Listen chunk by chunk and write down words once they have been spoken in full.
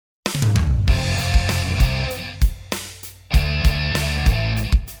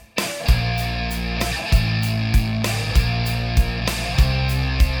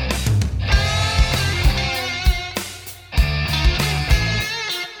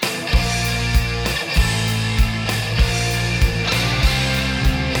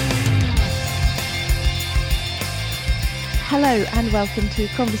Hello and welcome to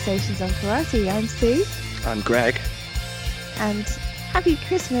Conversations on Karate. I'm Sue. I'm Greg. And happy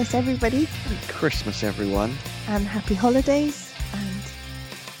Christmas, everybody. Happy Christmas, everyone. And happy holidays and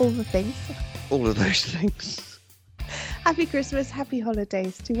all the things. All of those things. Happy Christmas, happy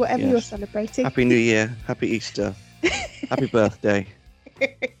holidays to whatever you're celebrating. Happy New Year, happy Easter, happy birthday.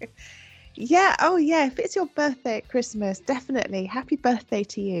 Yeah, oh yeah, if it's your birthday at Christmas, definitely. Happy birthday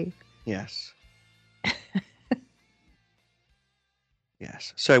to you. Yes.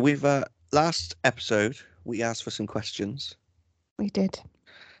 Yes. So we've, last episode, we asked for some questions. We did.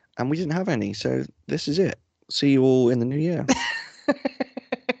 And we didn't have any, so this is it. See you all in the new year.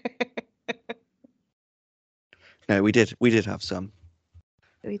 No, we did have some.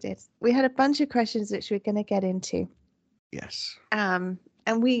 We did. We had a bunch of questions which we're going to get into. Yes. And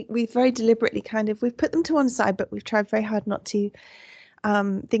we very deliberately we've put them to one side, but we've tried very hard not to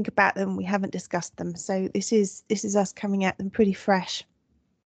think about them. We haven't discussed them. So this is us coming at them pretty fresh.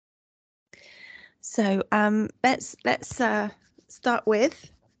 So let's start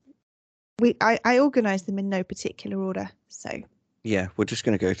with I organized them in no particular order. So yeah, we're just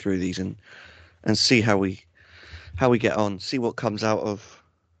going to go through these and see how we get on, see what comes out of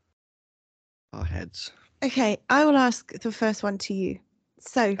our heads. Okay, I will ask the first one to you.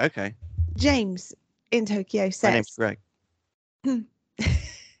 So okay, James in Tokyo says, my name's Greg.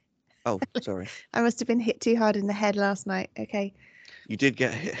 Oh, sorry. I must have been hit too hard in the head last night. Okay. You did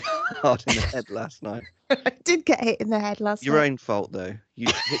get hit hard in the head last night. I did get hit in the head last night. Your own fault, though. You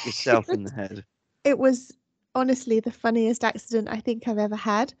hit yourself in the head. It was honestly the funniest accident I think I've ever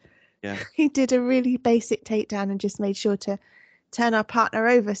had. Yeah. He did a really basic takedown and just made sure to turn our partner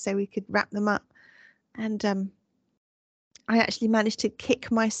over so we could wrap them up. And I actually managed to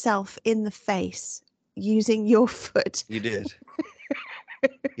kick myself in the face using your foot. You did.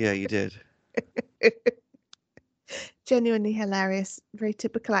 Yeah, you did. Genuinely hilarious. Very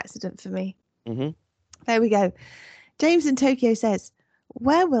typical accident for me. Mm-hmm. There we go. James in Tokyo says,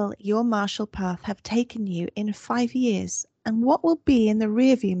 where will your martial path have taken you in 5 years? And what will be in the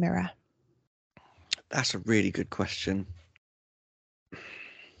rearview mirror? That's a really good question.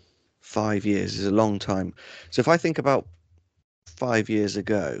 5 years is a long time. So if I think about 5 years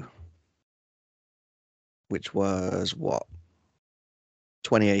ago, which was what?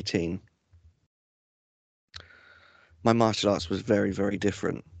 2018. My martial arts was very, very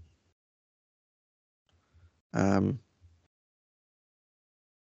different. It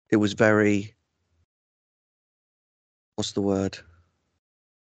was very, what's the word?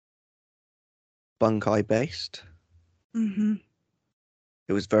 Bunkai based. Mm-hmm.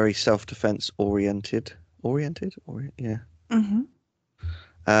 It was very self-defense oriented. Yeah. Mm-hmm.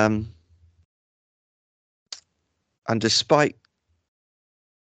 And despite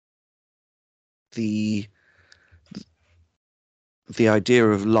the idea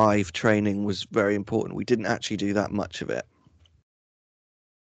of live training was very important, we didn't actually do that much of it.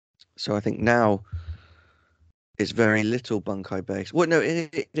 So I think now it's very little bunkai based. Well, no,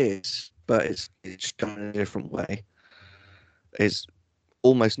 it is, but it's done in a different way. It's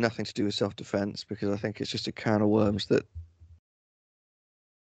almost nothing to do with self-defense because I think it's just a can of worms that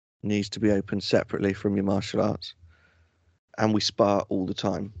needs to be opened separately from your martial arts. And we spar all the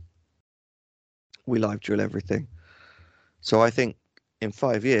time. We live drill everything. So I think in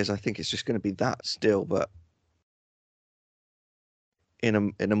 5 years, I think it's just going to be that still, but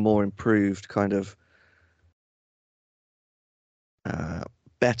in a more improved kind of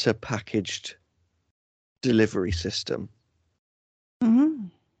better packaged delivery system. Mm-hmm.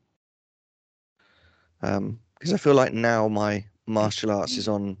 Because I feel like now my martial arts is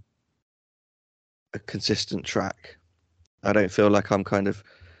on a consistent track. I don't feel like I'm kind of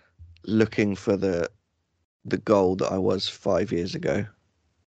looking for the goal that I was 5 years ago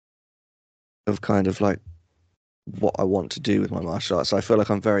of kind of like what I want to do with my martial arts. I feel like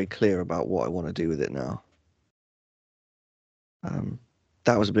I'm very clear about what I want to do with it now.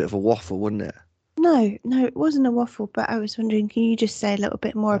 That was a bit of a waffle, wasn't it? No, it wasn't a waffle, but I was wondering, can you just say a little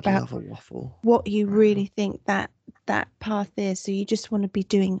bit more about love a waffle. What you really think that path is? So you just want to be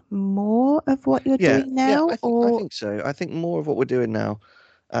doing more of what you're doing now? I think so. I think more of what we're doing now.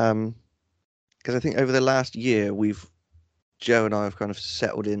 Because I think over the last year, Joe and I have kind of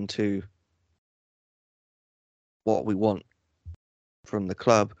settled into what we want from the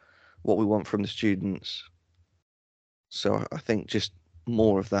club, what we want from the students. So I think just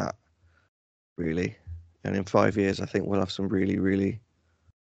more of that, really. And in 5 years, I think we'll have some really, really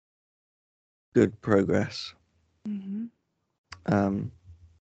good progress. Mm-hmm.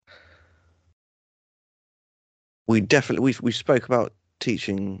 We spoke about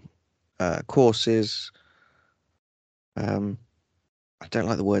teaching courses, I don't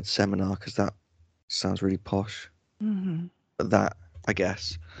like the word seminar because that sounds really posh. Mm-hmm. But that, I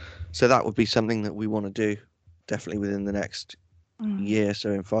guess. So that would be something that we want to do definitely within the next year.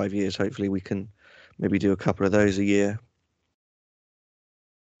 So in 5 years, hopefully we can maybe do a couple of those a year.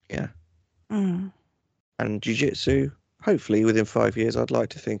 Yeah. Mm. And jiu-jitsu, hopefully within 5 years, I'd like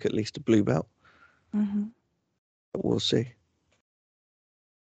to think at least a blue belt. Mm-hmm. But we'll see.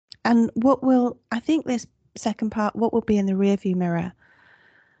 And I think this second part, what will be in the rearview mirror?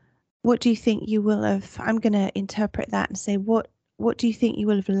 What do you think you will have? I'm going to interpret that and say, what do you think you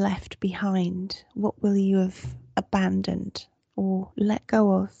will have left behind? What will you have abandoned or let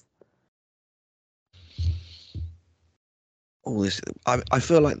go of? All this, I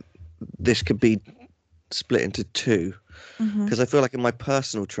feel like this could be split into two because I feel like in my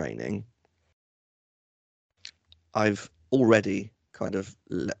personal training, I've already kind of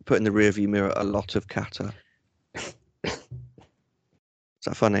put in the rearview mirror a lot of kata. Is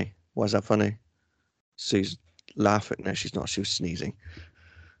that funny? Why is that funny? Sue's laughing. No, she's not. She was sneezing.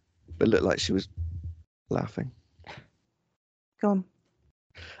 But it looked like she was laughing. Go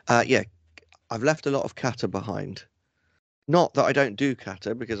on. Yeah, I've left a lot of kata behind. Not that I don't do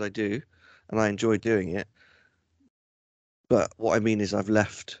kata, because I do, and I enjoy doing it. But what I mean is I've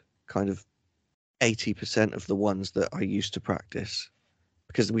left kind of 80% of the ones that I used to practice,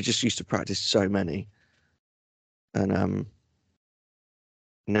 because we just used to practice so many. And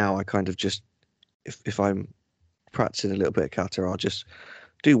now I kind of just, if I'm practicing a little bit of kata, I'll just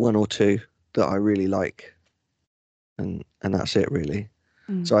do one or two that I really like, and that's it really.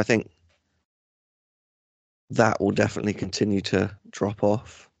 So I think that will definitely continue to drop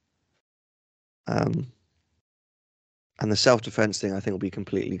off. And the self-defense thing, I think, will be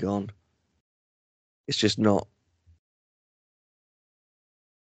completely gone. It's just not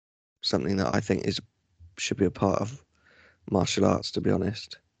something that I think should be a part of martial arts, to be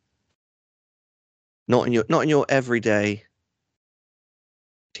honest. Not in your everyday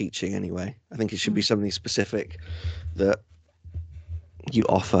teaching anyway. I think it should be something specific that you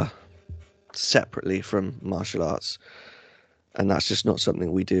offer separately from martial arts, and that's just not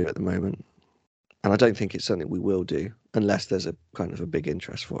something we do at the moment. And I don't think it's something we will do unless there's a kind of a big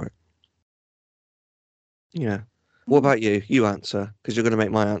interest for it. Yeah. What about you? You answer, because you're going to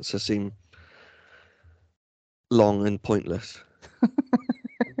make my answer seem long and pointless.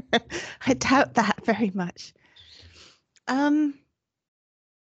 I doubt that very much.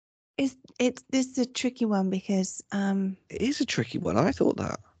 This is a tricky one because it is a tricky one. I thought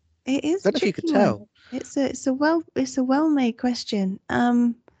that. It is. I don't know if you could tell. It's a well-made question.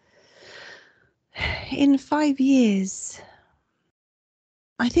 In 5 years,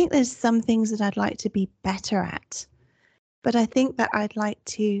 I think there's some things that I'd like to be better at, but I think that I'd like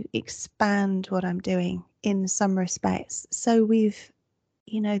to expand what I'm doing in some respects. So we're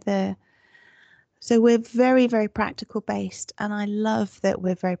very, very practical based, and I love that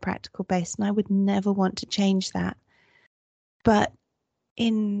we're very practical based, and I would never want to change that. But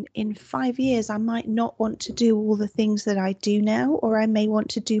in 5 years, I might not want to do all the things that I do now, or I may want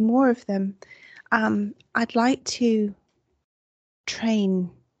to do more of them. I'd like to train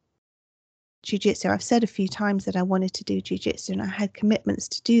jiu-jitsu. I've said a few times that I wanted to do jiu-jitsu, and I had commitments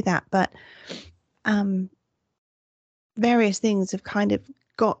to do that, but various things have kind of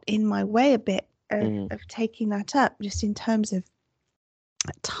got in my way a bit of taking that up, just in terms of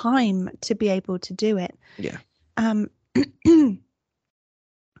time to be able to do it. Yeah.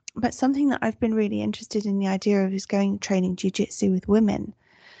 But something that I've been really interested in the idea of is training jiu-jitsu with women,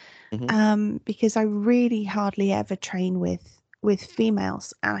 because I really hardly ever train with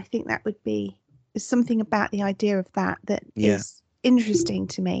females, and I think that would be something about the idea of that is interesting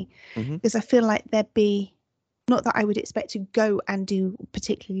to me, because I feel like there'd be, not that I would expect to go and do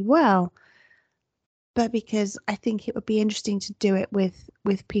particularly well, but because I think it would be interesting to do it with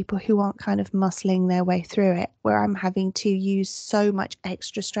people who aren't kind of muscling their way through it, where I'm having to use so much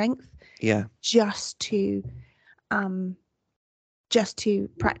extra strength just to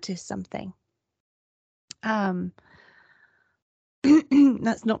practice something. That's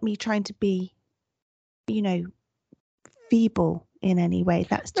not me trying to be, feeble in any way.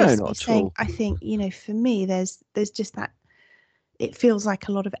 That's just me saying, I think, for me, there's just that, it feels like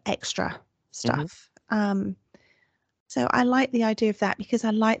a lot of extra stuff. So I like the idea of that, because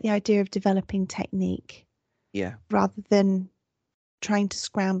I like the idea of developing technique. Yeah. Rather than trying to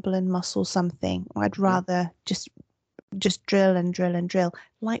scramble and muscle something. I'd rather just drill and drill and drill,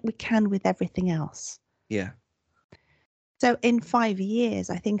 like we can with everything else. Yeah. So in 5 years,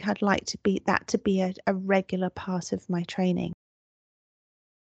 I think I'd like to be a regular part of my training.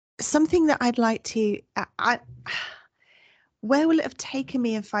 Something that I'd like to, where will it have taken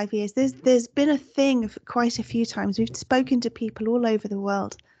me in 5 years? There's been a thing quite a few times. We've spoken to people all over the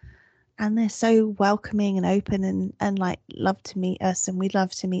world, and they're so welcoming and open and like love to meet us, and we'd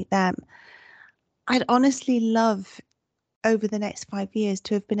love to meet them. I'd honestly love over the next 5 years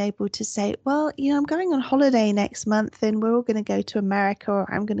to have been able to say, well, I'm going on holiday next month and we're all going to go to America,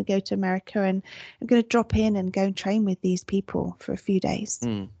 or I'm going to go to America and I'm going to drop in and go and train with these people for a few days.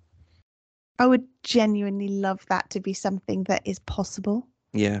 I would genuinely love that to be something that is possible.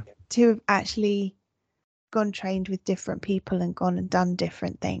 Yeah. To have actually gone trained with different people and gone and done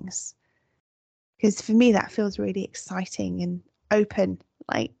different things. Because for me, that feels really exciting and open.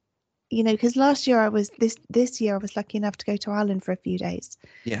 Like, because last year this year I was lucky enough to go to Ireland for a few days.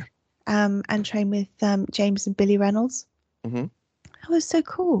 Yeah. And train with James and Billy Reynolds. Mm-hmm. That was so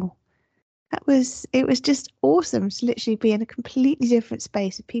cool. It was just awesome to literally be in a completely different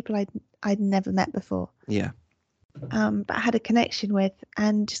space with people I'd never met before. Yeah. But I had a connection with,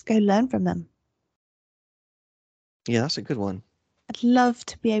 and just go learn from them. Yeah, that's a good one. I'd love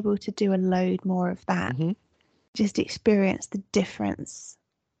to be able to do a load more of that. Mm-hmm. Just experience the difference.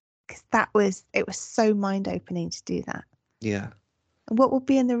 Because it was so mind opening to do that. Yeah. And what will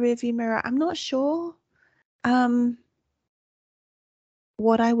be in the rearview mirror, I'm not sure.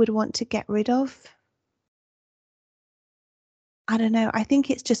 What I would want to get rid of, I don't know. I think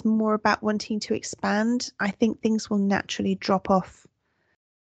it's just more about wanting to expand. I think things will naturally drop off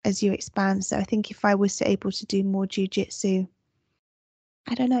as you expand. So I think if I was able to do more jiu-jitsu,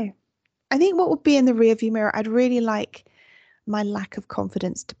 I don't know. I think what would be in the rearview mirror, I'd really like my lack of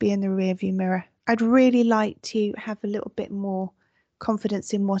confidence to be in the rearview mirror. I'd really like to have a little bit more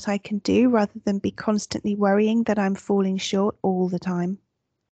confidence in what I can do rather than be constantly worrying that I'm falling short all the time.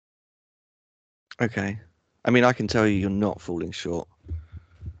 Okay. I mean, I can tell you you're not falling short.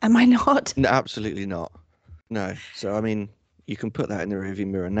 Am I not? No, absolutely not. No. So, I mean, you can put that in the rearview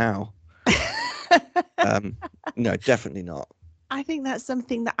mirror now. No, definitely not. I think that's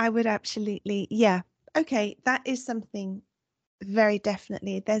something that I would absolutely, yeah. Okay, that is something very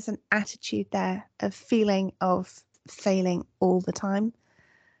definitely. There's an attitude there of feeling of failing all the time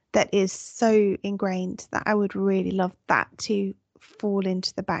that is so ingrained that I would really love that to fall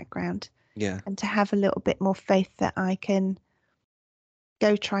into the background. Yeah. And to have a little bit more faith that I can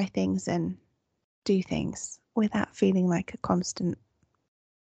go try things and do things without feeling like a constant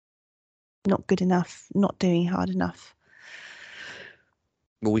not good enough, not doing hard enough.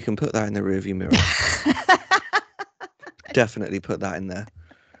 Well, we can put that in the rearview mirror. Definitely put that in there.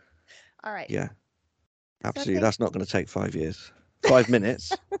 All right. Yeah. Absolutely. That's not going to take 5 years. 5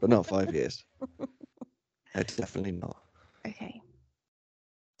 minutes, but not 5 years. No, definitely not. Okay.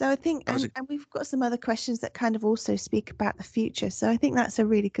 So I think, and we've got some other questions that kind of also speak about the future. So I think that's a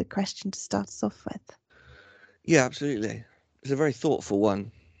really good question to start us off with. Yeah, absolutely. It's a very thoughtful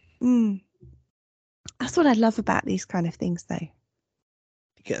one. That's what I love about these kind of things, though.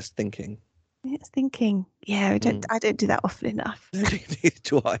 It gets thinking. It's thinking. Yeah, I don't do that often enough. Neither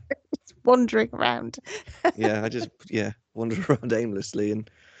do I. Just wandering around. Yeah, I just wander around aimlessly and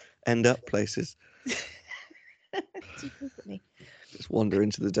end up places. Just wander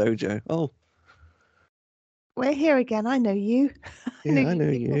into the dojo. Oh, we're here again. I know you. Yeah, I know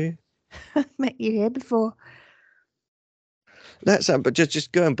you. I've met you here before. Let's but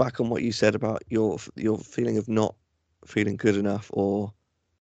just going back on what you said about your feeling of not feeling good enough or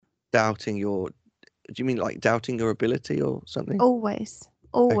doubting your. Do you mean like doubting your ability or something? Always.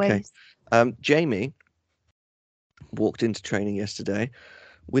 Okay. Jamie walked into training yesterday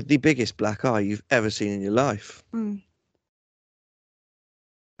with the biggest black eye you've ever seen in your life.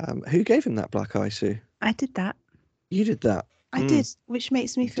 Who gave him that black eye, Sue? I did that. You did that. I did, which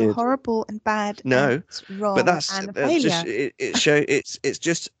makes me feel horrible and bad. No, and wrong, but that's and a failure. It's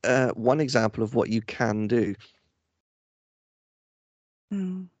just one example of what you can do. I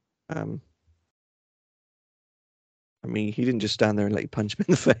mean, he didn't just stand there and let you punch him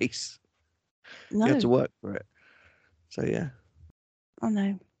in the face. No, you had to work for it. So yeah. Oh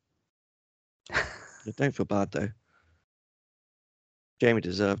no. Don't feel bad though. Jamie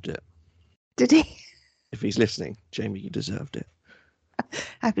deserved it. Did he? If he's listening, Jamie, you deserved it.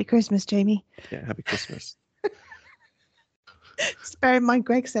 Happy Christmas, Jamie. Yeah, happy Christmas. Just bear in mind,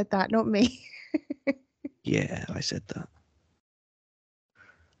 Greg said that, not me. Yeah, I said that.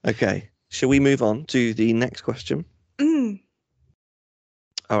 Okay, shall we move on to the next question?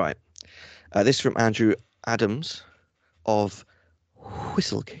 All right. This is from Andrew Adams of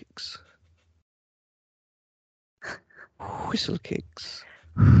Whistle Kicks. Whistle Kicks.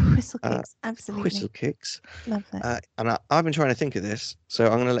 Whistle Kicks, absolutely. Whistle Kicks. Love that. And I've been trying to think of this, so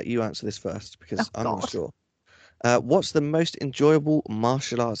I'm going to let you answer this first because I'm not sure. What's the most enjoyable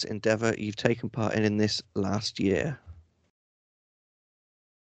martial arts endeavor you've taken part in this last year?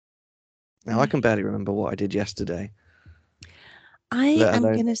 Now, I can barely remember what I did yesterday, I let am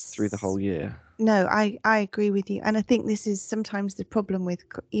alone gonna through the whole year. No, I agree with you, and I think this is sometimes the problem with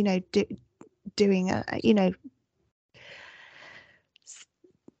doing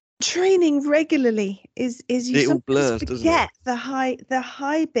training regularly is you It all sometimes blurs, doesn't it? forget the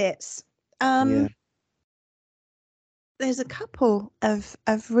high bits. Yeah. There's a couple of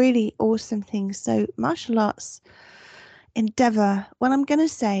really awesome things. So martial arts endeavor. Well, I'm gonna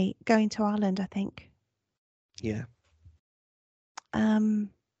say going to Ireland, I think. Yeah. Um,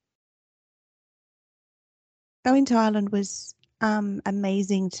 Going to Ireland was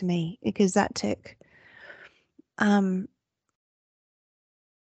amazing to me because that took um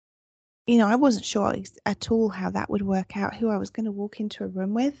I wasn't sure at all how that would work out, who I was going to walk into a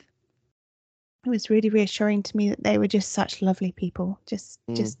room with. It was really reassuring to me that they were just such lovely people, just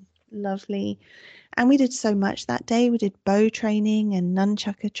lovely. And we did so much that day. We did bow training and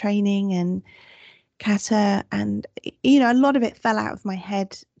nunchucker training and kata, and a lot of it fell out of my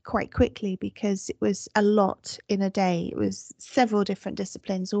head quite quickly because it was a lot in a day. It was several different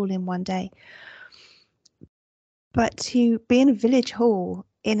disciplines all in one day. But to be in a village hall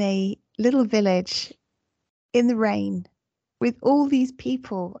in a little village in the rain with all these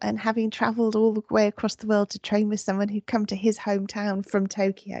people and having traveled all the way across the world to train with someone who'd come to his hometown from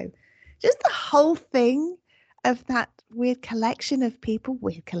Tokyo, just the whole thing of that weird collection of people.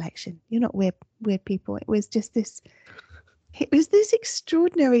 Weird collection, you're not weird people. It was this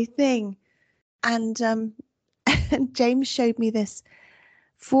extraordinary thing. And and James showed me this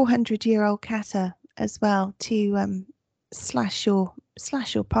 400-year-old kata as well to slash your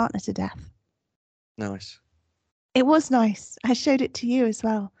partner to death. Nice. It was nice. I showed it to you as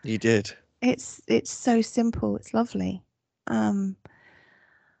well. You did. It's so simple. It's lovely. Um,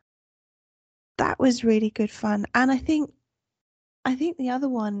 that was really good fun. And I think the other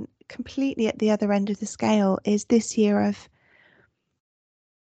one, completely at the other end of the scale, is this year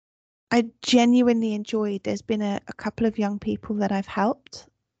I genuinely enjoyed. There's been a couple of young people that I've helped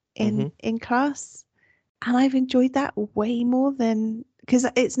in class, and I've enjoyed that way more than, because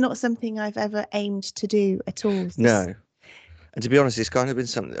it's not something I've ever aimed to do at all. No. And to be honest, it's kind of been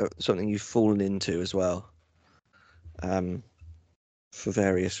something you've fallen into as well, for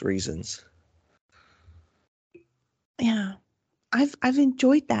various reasons. Yeah, I've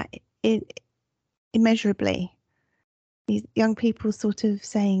enjoyed that immeasurably. These young people sort of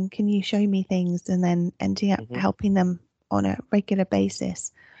saying, "Can you show me things?" and then ending up helping them on a regular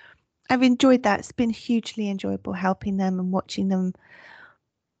basis. I've enjoyed that. It's been hugely enjoyable helping them and watching them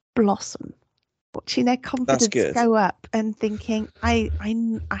blossom, watching their That's confidence good. go up, and thinking, I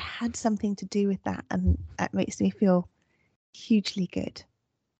had something to do with that, and that makes me feel hugely good.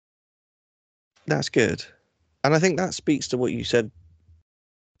 That's good. And I think that speaks to what you said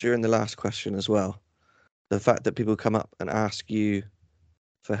during the last question as well. The fact that people come up and ask you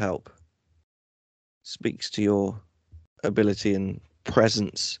for help speaks to your ability and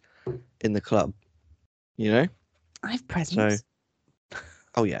presence in the club, you know? I have So, presents.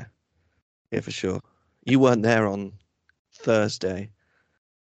 oh yeah. Yeah, for sure. You weren't there on Thursday.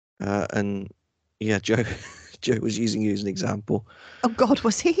 And yeah, Joe Joe was using you as an example. Oh God,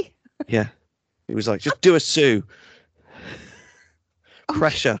 was he? Yeah. He was like, just do a Sue. Oh,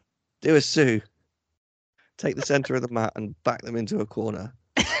 Pressure. Do a Sue. Take the center of the mat and back them into a corner.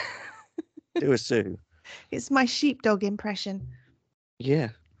 Do a Sue. it's my sheepdog impression. Yeah,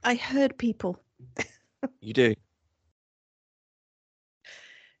 I heard people. you do.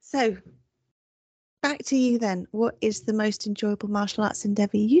 So back to you then. What is the most enjoyable martial arts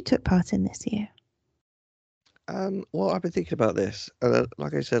endeavour you took part in this year? Well, I've been thinking about this.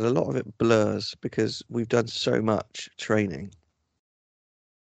 Like I said, a lot of it blurs because we've done so much training.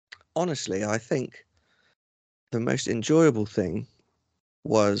 Honestly, I think the most enjoyable thing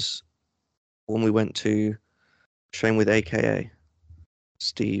was when we went to train with AKA,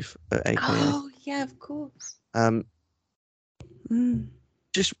 Steve at AKA. Oh yeah, of course. Um, Mm.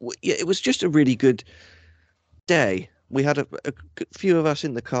 yeah, it was just a really good day. We had a few of us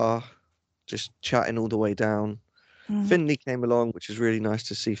in the car, just chatting all the way down. Finley came along, which was really nice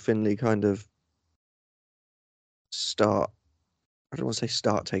to see Finley kind of start. I don't want to say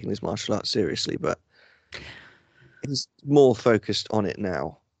start taking his martial arts seriously, but he's more focused on it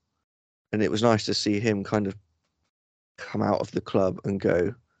now. And it was nice to see him kind of come out of the club and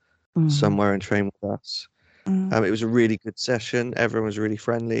go somewhere and train with us. It was a really good session. Everyone was really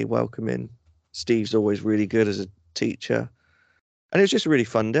friendly, welcoming. Steve's always really good as a teacher. And it was just a really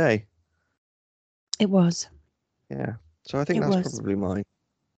fun day. It was. Yeah. So I think It that's was. probably mine.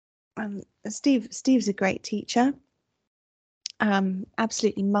 Steve's a great teacher.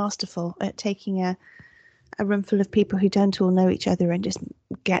 Absolutely masterful at taking a room full of people who don't all know each other and just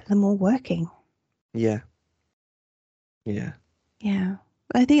get them all working. Yeah. Yeah. Yeah.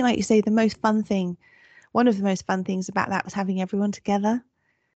 I think, like you say, one of the most fun things about that was having everyone together.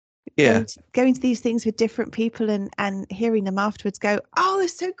 Yeah. Going to these things with different people and hearing them afterwards go, oh,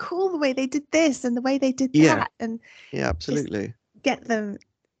 it's so cool the way they did this and the way they did Yeah. that. And Yeah, absolutely.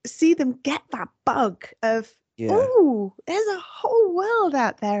 see them get that bug of, Yeah. oh, there's a whole world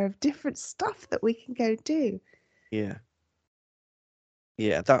out there of different stuff that we can go do. Yeah.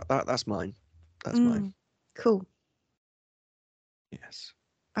 Yeah, that's mine. That's mine. Cool. Yes.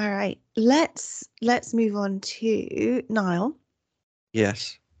 All right. Let's move on to Niall,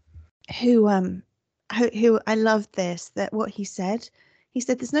 Yes. who I loved that what he said. He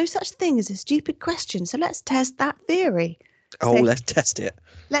said there's no such thing as a stupid question, so let's test that theory. Oh, So let's test it.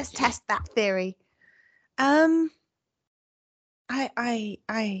 let's test that theory. I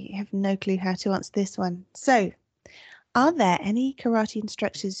have no clue how to answer this one. So, are there any karate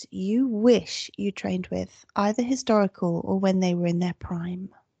instructors you wish you trained with, either historical or when they were in their prime?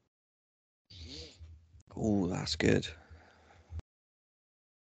 Oh, that's good.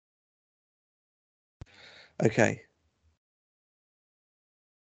 Okay.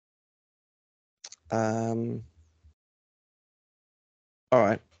 All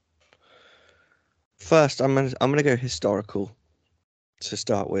right. First, I'm gonna go historical to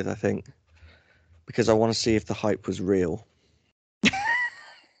start with, I think, because I want to see if the hype was real.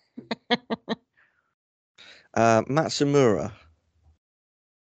 Matsumura,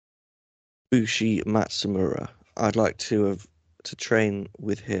 Bushi Matsumura. I'd like to train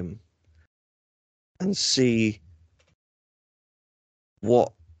with him and see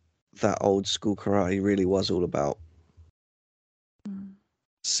what that old school karate really was all about.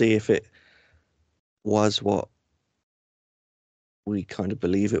 See if it was what we kind of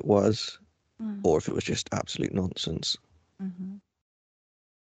believe it was, or if it was just absolute nonsense. Mm-hmm.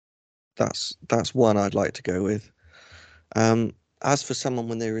 That's one I'd like to go with. As for someone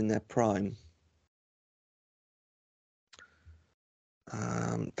when they were in their prime,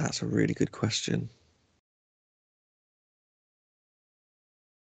 that's a really good question.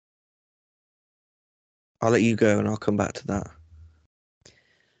 I'll let you go and I'll come back to that.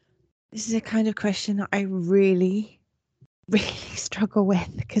 This is a kind of question that I really, really struggle with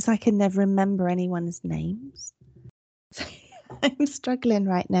because I can never remember anyone's names. I'm struggling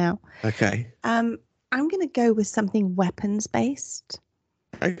right now. Okay. I'm going to go with something weapons based.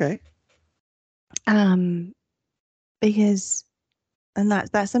 Okay. Because, and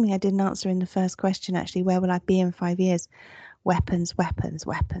that's something I didn't answer in the first question actually. Where will I be in 5 years? Weapons, weapons,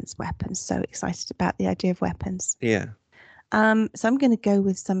 weapons, weapons. So excited about the idea of weapons. Yeah. So I'm going to go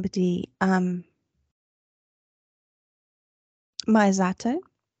with somebody, Miyazato,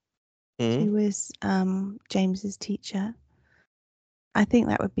 who was James's teacher. I think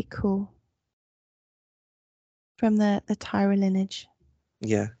that would be cool. From the Taira lineage.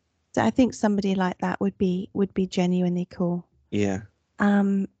 Yeah. So I think somebody like that would be genuinely cool. Yeah.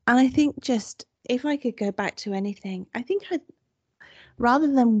 And I think just if I could go back to anything, I think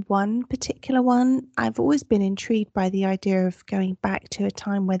rather than one particular one, I've always been intrigued by the idea of going back to a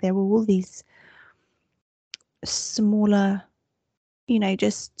time where there were all these smaller,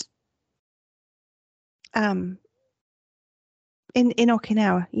 just in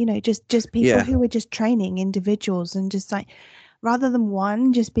Okinawa, just people who were just training individuals and just like rather than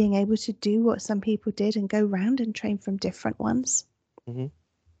one just being able to do what some people did and go round and train from different ones. Mm-hmm.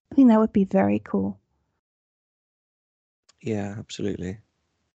 I think that would be very cool. Yeah, absolutely.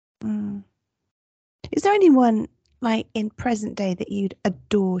 Is there anyone like in present day that you'd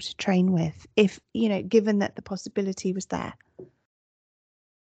adore to train with if, given that the possibility was there?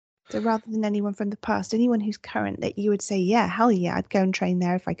 So rather than anyone from the past, anyone who's current that you would say, yeah, hell yeah, I'd go and train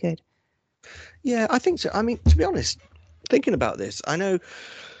there if I could. Yeah, I think so. I mean, to be honest, thinking about this, I know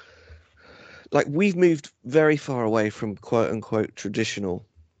like we've moved very far away from quote unquote traditional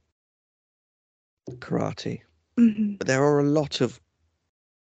karate. Mm-hmm. But there are a lot of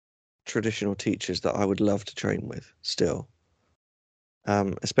traditional teachers that I would love to train with still,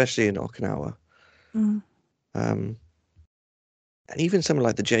 especially in Okinawa. Mm. And even someone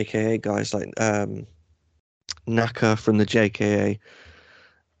like the JKA guys, like Naka from the JKA,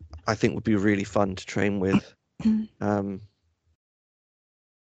 I think would be really fun to train with.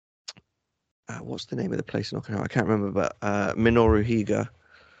 What's the name of the place in Okinawa? I can't remember, but Minoru Higa,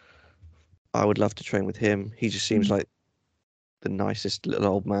 I would love to train with him. He just seems like the nicest little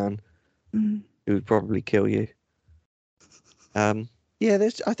old man who would probably kill you. Yeah,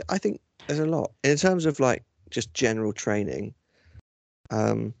 I think there's a lot in terms of like just general training.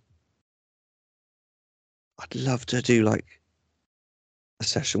 I'd love to do like a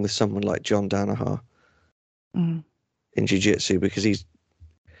session with someone like John Danaher Mm. in jiu-jitsu, because he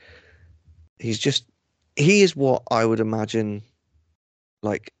is what I would imagine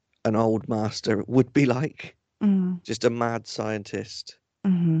like an old master would be like. Mm. Just a mad scientist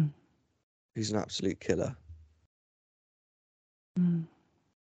Mm-hmm. who's an absolute killer. Mm.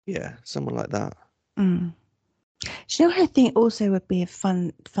 Yeah, someone like that. Mm. Do you know who I think also would be a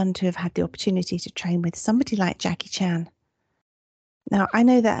fun to have had the opportunity to train with? Somebody like Jackie Chan. Now, I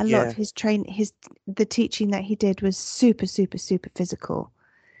know that a lot of Yeah. his the teaching that he did was super, super, super physical.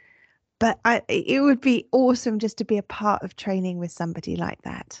 But it would be awesome just to be a part of training with somebody like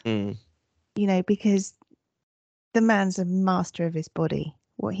that, Mm. because the man's a master of his body,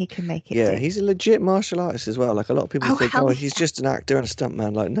 what he can make it Yeah, do. he's a legit martial artist as well. Like a lot of people Oh, think, hell oh, yeah. he's just an actor and a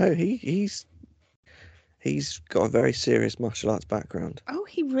stuntman. Like, no, he's got a very serious martial arts background. Oh,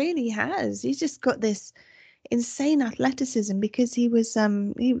 he really has. He's just got this insane athleticism because he was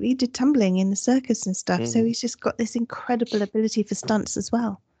he did tumbling in the circus and stuff. So Mm. he's just got this incredible ability for stunts as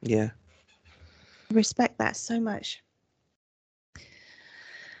well. Yeah. I respect that so much.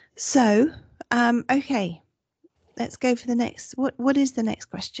 So, okay, let's go for the next. What is the next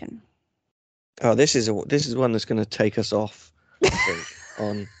question? Oh, this is one that's going to take us off, I think,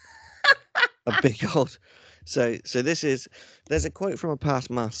 on a big old. So there's a quote from a past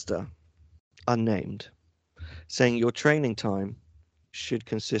master, unnamed, saying your training time should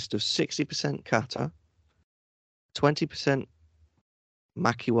consist of 60% kata, 20%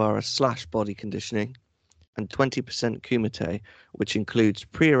 makiwara / body conditioning, and 20% kumite, which includes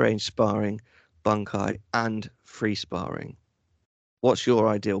pre-arranged sparring, bunkai, and free sparring. What's your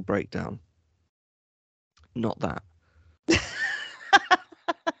ideal breakdown? Not that.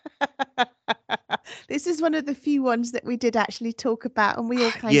 This is one of the few ones that we did actually talk about, and we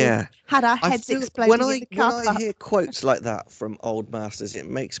all kind of Yeah. had our I heads feel exploding in the when car I park. hear quotes like that from old masters, it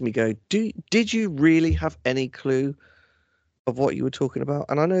makes me go, did you really have any clue of what you were talking about?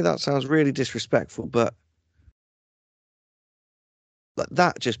 And I know that sounds really disrespectful, but like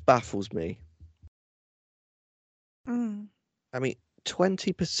that just baffles me. Mm. I mean,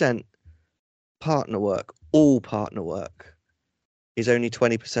 20% partner work, all partner work, is only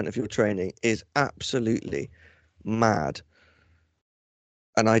 20% of your training is absolutely mad.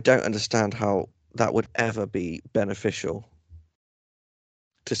 And I don't understand how that would ever be beneficial.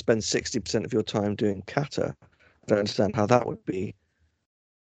 To spend 60% of your time doing kata, I don't understand how that would be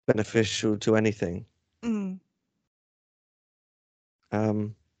beneficial to anything. Mm. I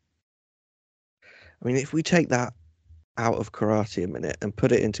mean, if we take that out of karate a minute and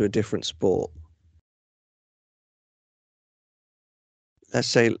put it into a different sport, let's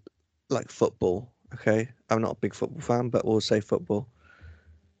say like football, okay? I'm not a big football fan, but we'll say football.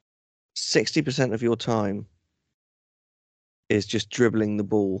 60% of your time is just dribbling the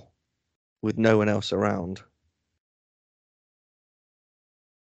ball with no one else around.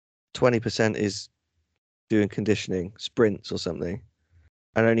 20% is doing conditioning, sprints or something,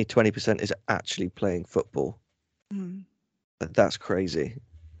 and only 20% is actually playing football. Mm. That's crazy.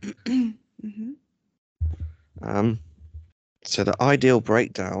 Mm-hmm. So the ideal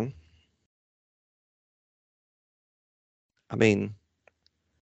breakdown, I mean,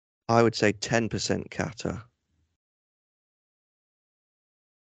 I would say 10% kata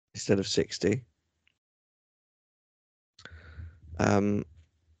instead of 60.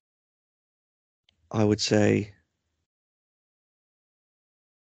 I would say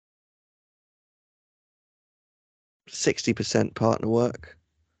 60% partner work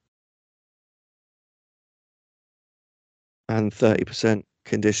and 30%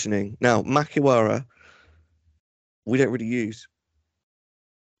 conditioning. Now, Makiwara, we don't really use.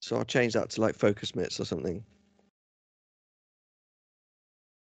 So I'll change that to like focus mitts or something.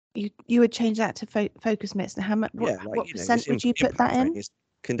 You would change that to focus mitts. And how much? Yeah, like, What you know, percent it's would you put impact that training, in? it's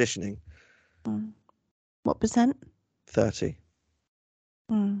conditioning. Mm. What percent? 30.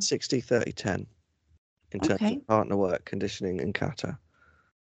 Mm. 60, 30, 10 in terms Okay. of partner work, conditioning, and kata.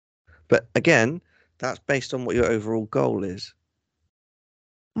 But again, that's based on what your overall goal is.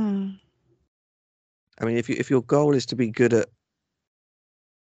 Mm. I mean, if your goal is to be good at,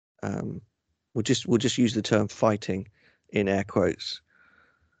 we'll just use the term fighting in air quotes,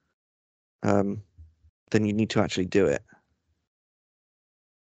 then you need to actually do it.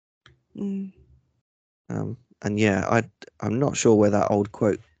 Mm. And yeah, I'm not sure where that old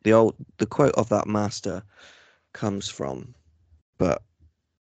quote, the quote of that master comes from, but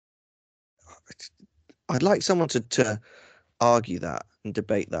I'd like someone to argue that and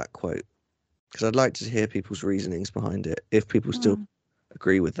debate that quote, because I'd like to hear people's reasonings behind it, if people still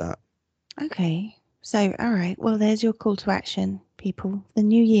agree with that. Okay. So, all right. Well, there's your call to action, people. The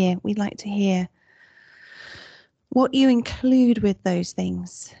new year, we'd like to hear what you include with those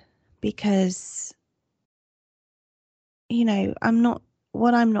things, because, you know,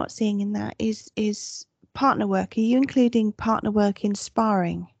 what I'm not seeing in that is partner work. Are you including partner work in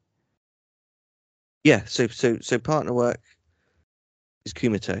sparring? Yeah. So partner work is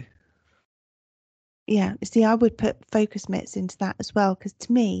kumite. Yeah. See, I would put focus mitts into that as well, because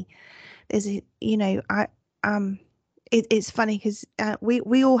to me, there's a, you know, it's funny because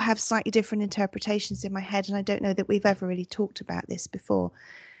we all have slightly different interpretations in my head, and I don't know that we've ever really talked about this before.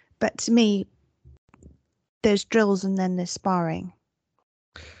 But to me, there's drills and then there's sparring,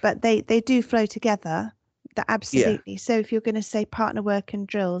 but they do flow together. That absolutely. So if you're going to say partner work and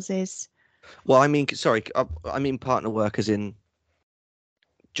drills is, well, I mean, sorry, I mean partner work as in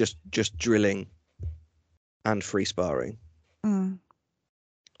just drilling and free sparring.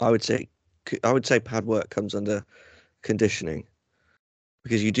 I would say pad work comes under conditioning,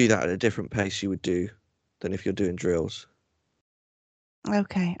 because you do that at a different pace you would do than if you're doing drills.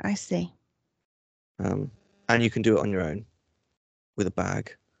 okay, I see. And you can do it on your own with a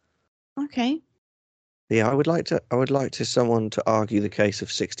bag. Okay. Yeah, I would like to someone to argue the case of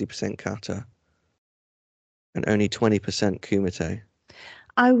 60% kata and only 20% kumite.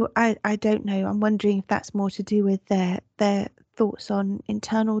 I don't know. I'm wondering if that's more to do with their thoughts on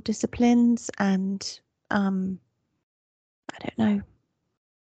internal disciplines and I don't know,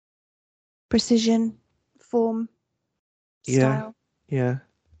 precision, form, style. Yeah.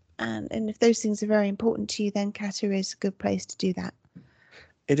 And if those things are very important to you, then kata is a good place to do that.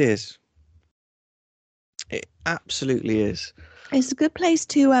 It is. It absolutely is. It's a good place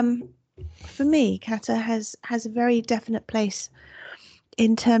to for me, kata has a very definite place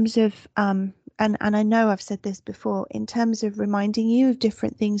in terms of and I know I've said this before, in terms of reminding you of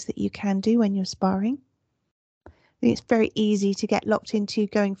different things that you can do when you're sparring. I think it's very easy to get locked into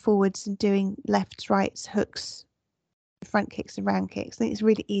going forwards and doing lefts, rights, hooks, front kicks and round kicks. I think it's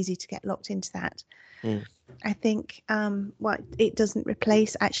really easy to get locked into that. I think what it doesn't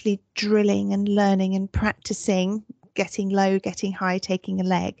replace actually drilling and learning and practicing, getting low, getting high, taking a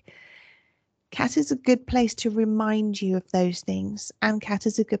leg. Kata is a good place to remind you of those things, and kata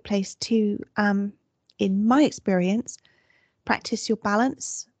is a good place to, in my experience, practice your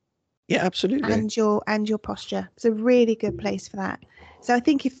balance. Yeah, absolutely. And your posture. It's a really good place for that. So I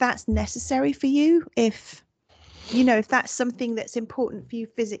think if that's necessary for you, if that's something that's important for you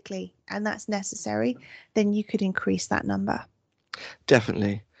physically and that's necessary, then you could increase that number.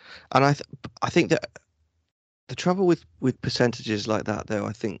 Definitely. And I think that the trouble with percentages like that, though,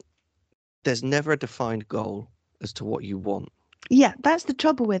 I think there's never a defined goal as to what you want. Yeah, that's the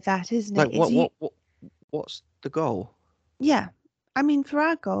trouble with that, isn't it? Like what's the goal? Yeah. I mean, for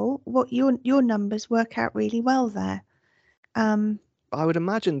our goal, what your numbers work out really well there. I would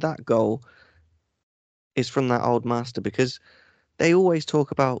imagine that goal is from that old master, because they always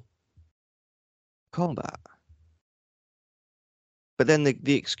talk about combat. But then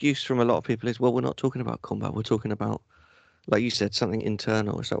the excuse from a lot of people is, well, we're not talking about combat. We're talking about, like you said, something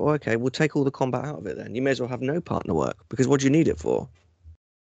internal. It's like, oh, okay, we'll take all the combat out of it then. You may as well have no partner work, because what do you need it for?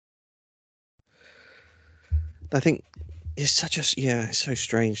 I think it's it's so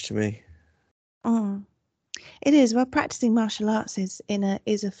strange to me. It is. Well, practicing martial arts is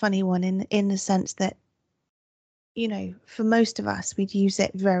a funny one in the sense that, for most of us, we'd use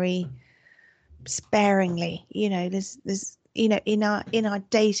it very sparingly. There's in our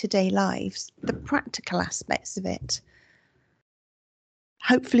day-to-day lives, the practical aspects of it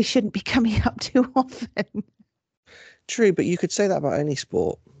hopefully shouldn't be coming up too often. True, but you could say that about any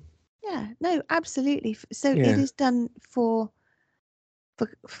sport. Yeah, no, absolutely. So it is done for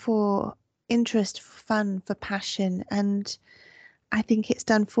interest, for fun, for passion, and I think it's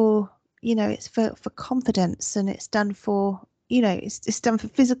done for, it's for confidence, and it's done for, it's done for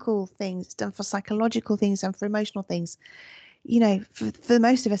physical things, it's done for psychological things and for emotional things. For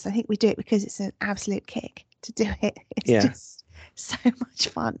most of us, I think we do it because it's an absolute kick to do it. It's just so much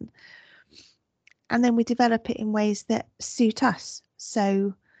fun. And then we develop it in ways that suit us.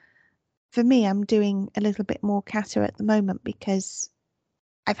 So for me, I'm doing a little bit more kata at the moment because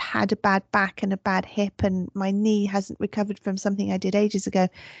I've had a bad back and a bad hip, and my knee hasn't recovered from something I did ages ago.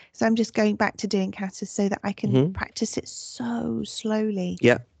 So I'm just going back to doing kata so that I can practice it so slowly.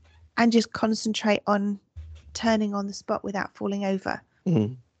 Yeah. And just concentrate on turning on the spot without falling over.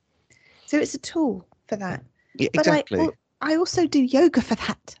 So it's a tool for that. Yeah, exactly. But I also do yoga for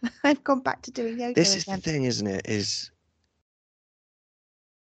that. I've gone back to doing yoga This again. is the thing, isn't it? Is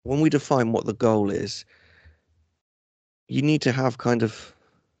when we define what the goal is, you need to have kind of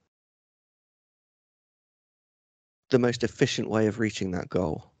the most efficient way of reaching that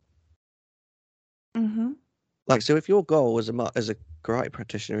goal. Mm-hmm. Like, so if your goal as a karate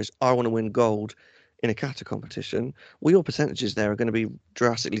practitioner is I want to win gold in a kata competition, well, your percentages there are going to be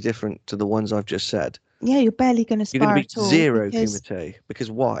drastically different to the ones I've just said. Yeah, you're barely going to You're going to spar be at all zero because kumite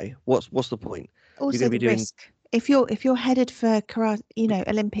because why? What's the point? You're going also to be the doing risk. If you're headed for karate,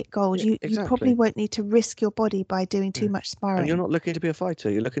 Olympic gold, yeah, you probably exactly. won't need to risk your body by doing too Yeah. much And you're sparring. not looking to be a fighter.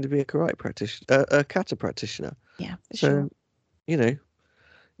 You're looking to be a karate practitioner, a kata practitioner. Yeah, for So, sure. you know,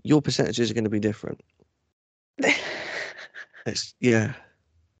 your percentages are going to be different. It's yeah.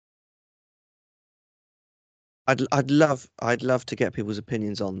 I'd love to get people's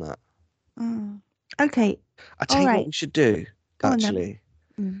opinions on that. Mm. Okay, I tell all you what right. we should do, Go on then. actually.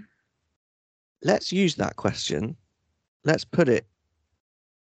 Mm. Let's use that question. Let's put it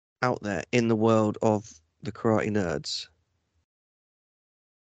out there in the world of the karate nerds.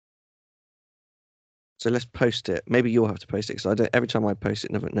 So let's post it. Maybe you'll have to post it because I don't. Every time I post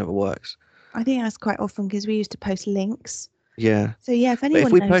it, never works. I think that's quite often because we used to post links. Yeah, So yeah, if but if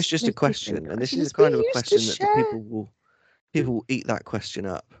anyone we post knows just a knows people in the question, and karate this is a business, we kind of a used to question that the share. people will eat that question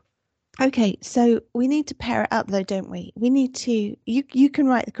up. Okay, so we need to pair it up though, don't we? We need to you can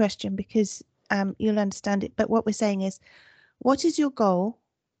write the question because you'll understand it. But what we're saying is, what is your goal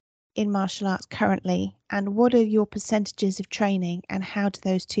in martial arts currently, and what are your percentages of training, and how do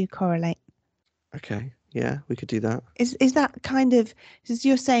those two correlate? Okay, yeah, we could do that. Is that kind of, because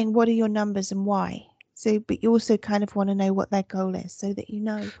you're saying what are your numbers and why? So, but you also kind of want to know what their goal is so that you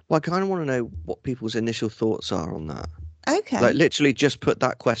know. Well, I kind of want to know what people's initial thoughts are on that. Like, Okay, literally, just put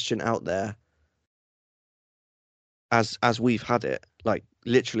that question out there as we've had it. Like,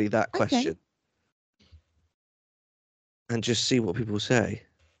 literally that okay, question, and just see what people say.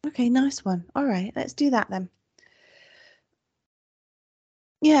 okay, nice one. All right, let's do that then.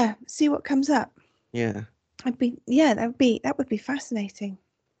 Yeah, see what comes up. Yeah, That would be fascinating.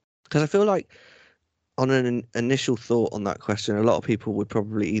 because I feel like on an initial thought on that question, a lot of people would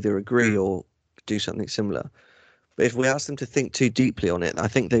probably either agree or do something similar. But if we asked them to think too deeply on it, I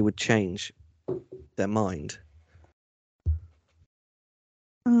think they would change their mind.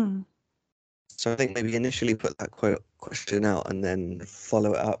 Mm, So I think maybe initially put that question out and then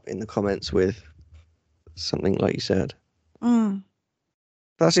follow it up in the comments with something like you said. mm,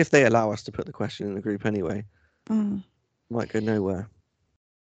 That's if they allow us to put the question in the group anyway. mm. Might go nowhere.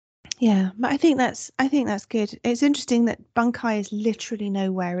 Yeah, but I think that's good. It's interesting that bunkai is literally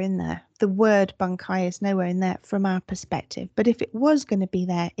nowhere in there. The word bunkai is nowhere in there from our perspective. But if it was going to be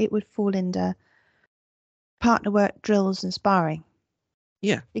there, it would fall into partner work, drills, and sparring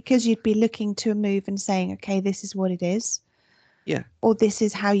Yeah, because you'd be looking to a move and saying, okay, this is what it is, yeah, or this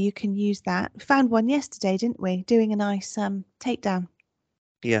is how you can use that. We found one yesterday, didn't we? Doing a nice takedown.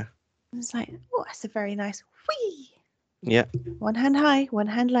 yeah, It's like, oh, that's a very nice whee. yeah, One hand high, one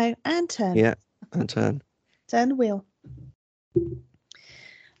hand low, and turn. yeah. And turn. Turn the wheel.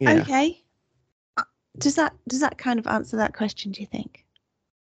 Yeah, Okay. Does that kind of answer that question, do you think?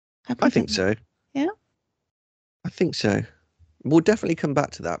 I Happy with think that? so. Yeah. I think so. We'll definitely come back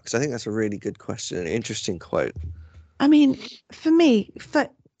to that because I think that's a really good question, an interesting quote. I mean, for me, for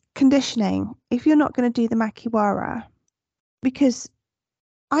conditioning, if you're not going to do the Makiwara, because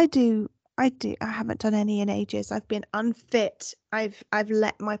I do, I haven't done any in ages. I've been unfit. I've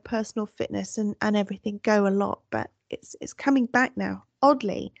let my personal fitness and everything go a lot, but it's coming back now.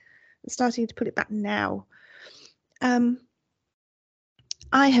 Oddly, I'm starting to put it back now. Um,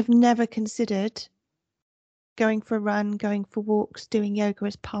 I have never considered going for a run, going for walks, doing yoga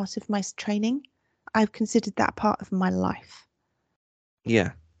as part of my training. I've considered that part of my life.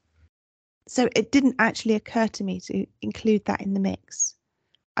 Yeah, So it didn't actually occur to me to include that in the mix.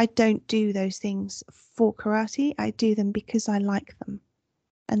 I don't do those things for karate. I do them because I like them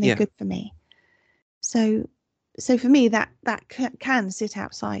and they're yeah. good for me. So so for me that can sit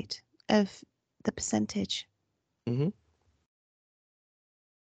outside of the percentage. Hmm.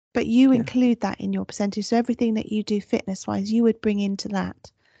 But you Yeah. include that in your percentage. So everything that you do fitness wise, you would bring into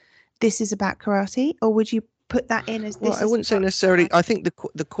that. This is about karate, or would you put that in as Well, this I is wouldn't say about necessarily. karate? I think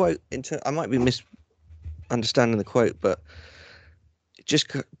the quote into I might be misunderstanding the quote, but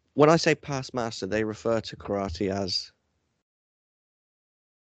just when I say past master, they refer to karate as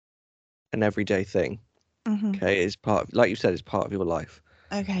an everyday thing. Mm-hmm. Okay, it's part of, like you said, it's part of your life.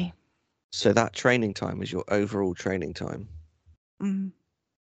 Okay. So that training time is your overall training time. Mm-hmm.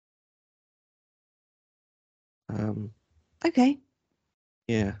 Um, Okay.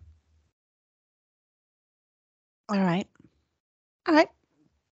 yeah. All right. All right.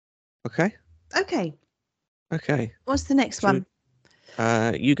 Okay. Okay. Okay. What's the next Should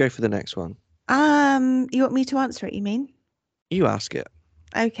one? you go for the next one? You want me to answer it, you mean? You ask it.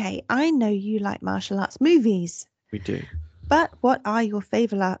 Okay, I know you like martial arts movies, We do. but what are your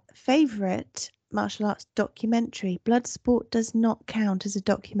favorite martial arts documentary? Bloodsport does not count as a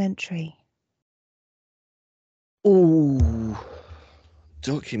documentary. Ooh,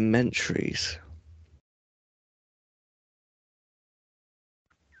 documentaries.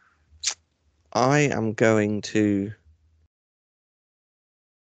 I am going to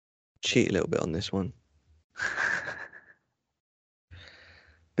cheat a little bit on this one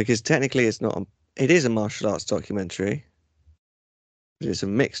because technically it's not. It is a martial arts documentary. But it's a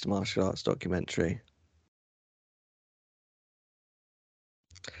mixed martial arts documentary,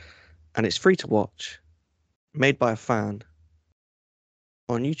 and it's free to watch, made by a fan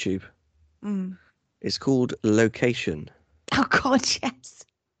on YouTube. Mm. It's called Location, Oh God, yes.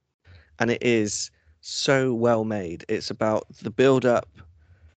 and it is so well made. It's about the build up,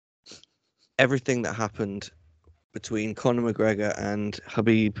 everything that happened between Conor McGregor and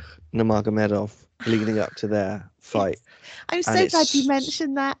Habib Nurmagomedov leading up to their fight. Yes. I'm And so glad you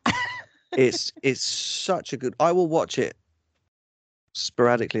mentioned that. it's such a good. I will watch it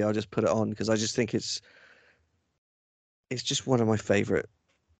sporadically. I'll just put it on because I just think it's just one of my favorite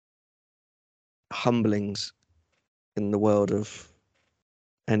humblings in the world of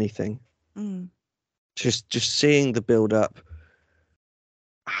anything. Mm, Just seeing the build up,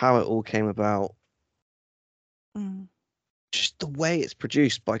 how it all came about, mm, just the way it's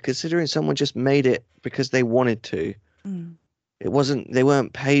produced by considering someone just made it because they wanted to. mm. They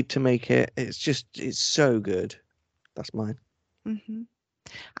weren't paid to make it. It's so good. That's mine. Hmm.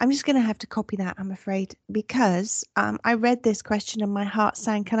 I'm just going to have to copy that, I'm afraid, because I read this question and my heart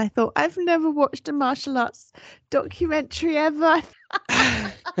sank, and I thought, I've never watched a martial arts documentary ever.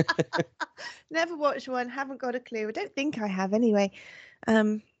 Never watched one, haven't got a clue. I don't think I have anyway.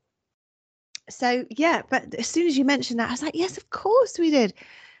 Um, so yeah, but as soon as you mentioned that, I was like, yes, of course we did.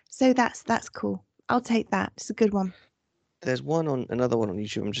 So that's cool. I'll take that. It's a good one. There's another one on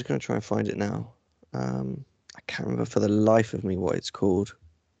YouTube. I'm just going to try and find it now. I can't remember for the life of me what it's called.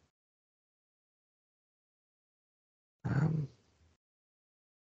 Um,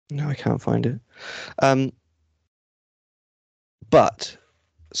 no, I can't find it. But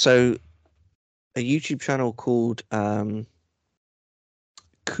so a YouTube channel called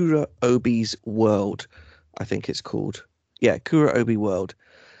Kura Obi's World, I think it's called. Yeah, Kura Obi World.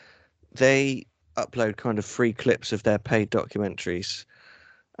 They upload kind of free clips of their paid documentaries.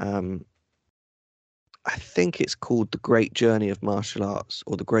 Um, I think it's called The Great Journey of Martial Arts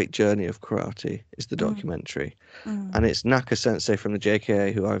or The Great Journey of Karate is the Mm, documentary. mm, And it's Naka Sensei from the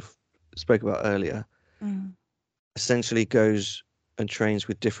JKA, who I've spoke about earlier, mm, essentially goes and trains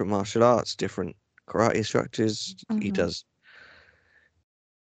with different martial arts, different karate instructors. He mhm, does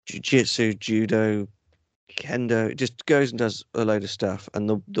jiu-jitsu, judo, kendo, just goes and does a load of stuff. And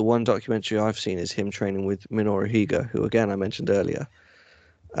the one documentary I've seen is him training with Minoru Higa, who again I mentioned earlier.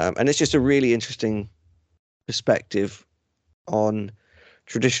 And it's just a really interesting perspective on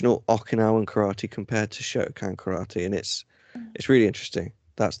traditional Okinawan karate compared to Shotokan karate, and it's really interesting.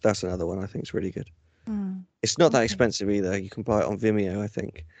 That's another one I think is really good. mm. It's not that Okay. expensive either. You can buy it on Vimeo, I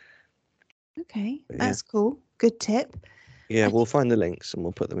think. Okay, But yeah, that's cool. Good tip. yeah, I we'll think, find the links and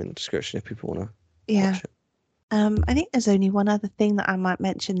we'll put them in the description if people want to yeah. watch it. I think there's only one other thing that I might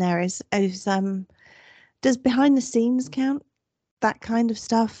mention there is does behind the scenes count? That kind of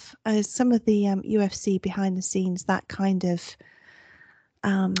stuff. Some of the UFC behind the scenes, that kind of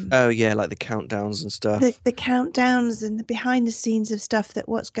um Oh yeah, like the countdowns and the stuff. the countdowns and the behind the scenes of stuff that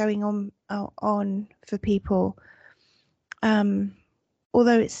what's going on for people. Um,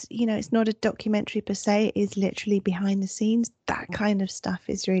 although it's not a documentary per se, it is literally behind the scenes. That kind of stuff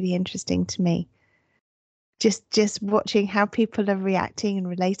is really interesting to me. Just watching how people are reacting and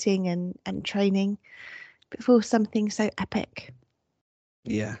relating and training before something so epic.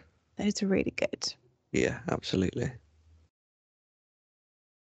 Yeah, Those are really good. yeah, absolutely.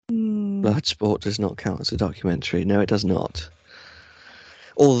 Mm, Bloodsport does not count as a documentary. No, it does not.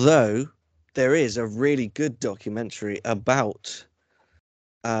 Although there is a really good documentary about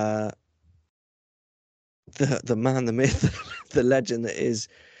uh the man, the myth, the legend that is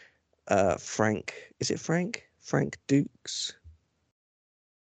Frank. Is it Frank? Frank Dukes?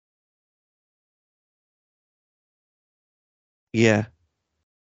 Yeah.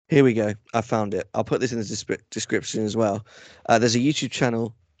 Here we go. I found it. I'll put this in the description as well. There's a YouTube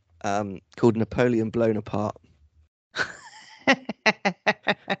channel called Napoleon Blown Apart,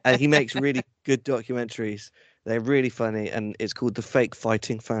 and he makes really good documentaries. They're really funny, and it's called The Fake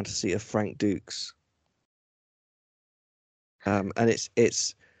Fighting Fantasy of Frank Dukes. And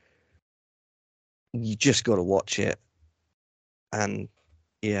it's you just got to watch it, and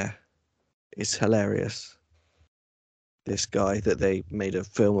yeah, it's hilarious. This guy that they made a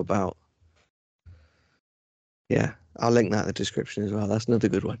film about. Yeah, I'll link that in the description as well. That's another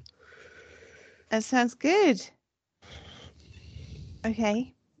good one. That sounds good.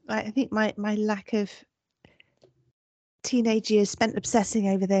 Okay. I think my lack of teenage years spent obsessing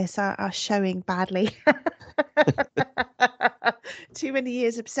over this are showing badly. Too many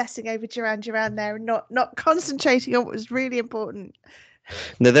years obsessing over Duran Duran there and not concentrating on what was really important.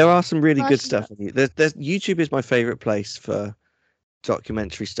 No, there are some really good Martial stuff. There's YouTube is my favorite place for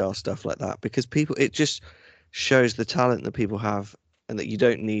documentary style stuff like that, because it just shows the talent that people have, and that you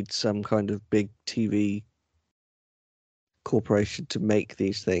don't need some kind of big TV corporation to make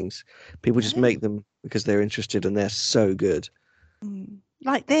these things. People just No. make them because they're interested, and they're so good.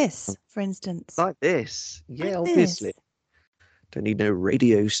 Like this, for instance. Like this. Yeah, Like obviously. this. Don't need no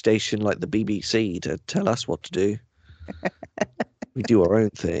radio station like the BBC to tell us what to do. We do our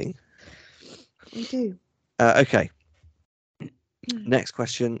own thing. We do. Okay. Next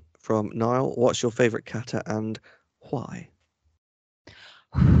question from Niall. What's your favourite kata and why?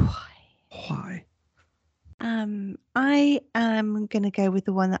 Why? I am going to go with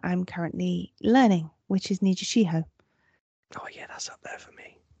the one that I'm currently learning, which is Nijishiho. Oh yeah, that's up there for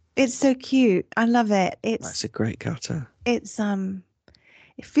me. It's so cute. I love it. That's a great kata. It felt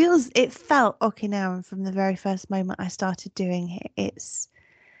Okinawan from the very first moment I started doing it.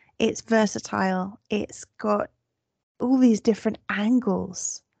 It's versatile. It's got all these different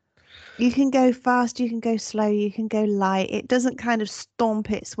angles. You can go fast, you can go slow, you can go light. It doesn't kind of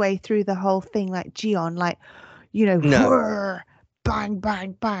stomp its way through the whole thing like Gion, like, no. Whirr, bang,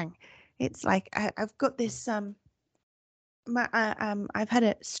 bang, bang. It's like I've got this I've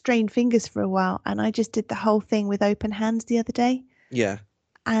had strained fingers for a while, and I just did the whole thing with open hands the other day. Yeah.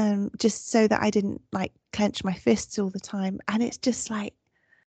 Just so that I didn't like clench my fists all the time, and it's just like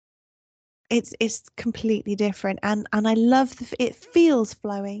it's completely different, and I love it feels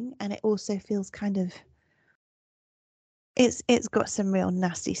flowing, and it also feels kind of it's got some real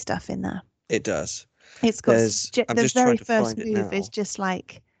nasty stuff in there. It does. It's got the very first move is just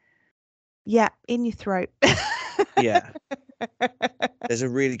like, yeah, in your throat. Yeah. There's a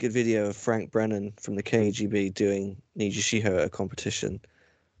really good video of Frank Brennan from the KGB doing Nijishiho at a competition,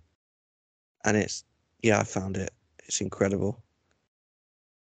 and I found it. It's incredible.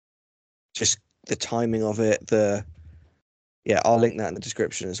 Just the timing of it, I'll link that in the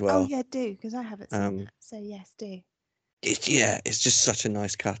description as well. Oh yeah, do, because I haven't seen that. So yes, do. It's just such a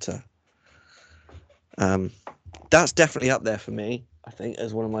nice kata. That's definitely up there for me, I think,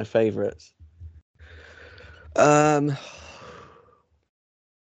 as one of my favorites. I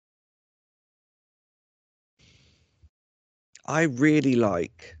really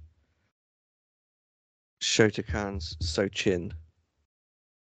like Shotokan's Sochin.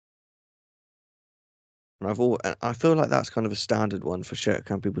 And I feel like that's kind of a standard one for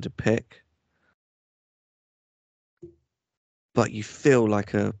Shotokan people to pick. But you feel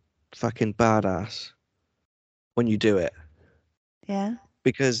like a fucking badass when you do it. Yeah.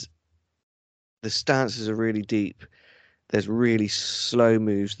 Because the stances are really deep. There's really slow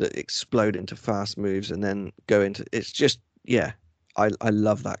moves that explode into fast moves and then go into. It's just, yeah. I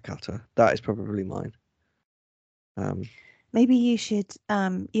love that kata. That is probably mine. Maybe you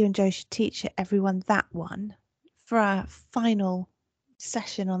and Joe should teach everyone that one for our final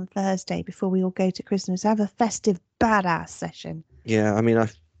session on Thursday before we all go to Christmas. Have a festive badass session. Yeah, I mean, I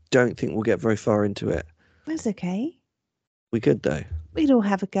don't think we'll get very far into it. That's okay. We could, though. We'd all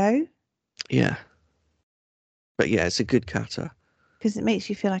have a go. Yeah. But yeah, it's a good kata. Because it makes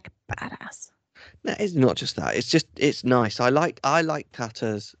you feel like a badass. No, it's not just that. It's nice. I like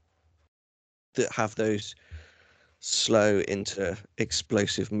katas that have those slow into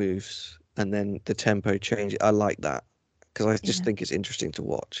explosive moves and then the tempo change. I like that because I just think it's interesting to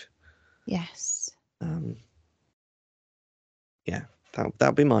watch. Yes. Yeah,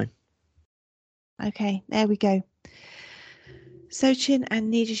 that'll be mine. Okay, there we go. Sochin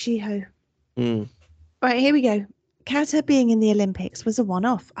and Nijishiho. Right, here we go. Kata being in the Olympics was a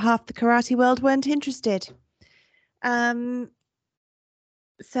one-off. Half the karate world weren't interested.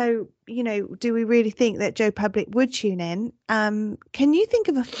 So, do we really think that Joe Public would tune in? Can you think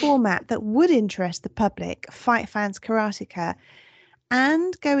of a format that would interest the public, fight fans, karateka,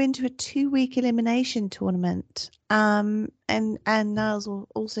 and go into a 2-week elimination tournament? And Niall's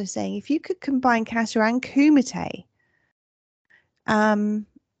also saying, if you could combine Kata and Kumite,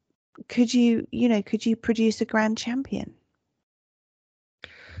 could you produce a grand champion?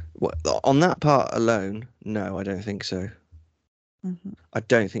 Well, on that part alone, no, I don't think so. Mm-hmm. I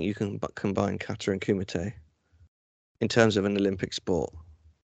don't think you can combine kata and kumite in terms of an Olympic sport.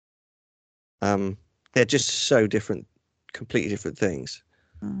 They're just so different, completely different things.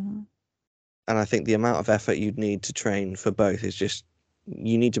 Mm-hmm. And I think the amount of effort you'd need to train for both is just,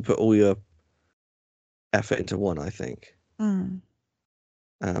 you need to put all your effort into one, I think. Mm.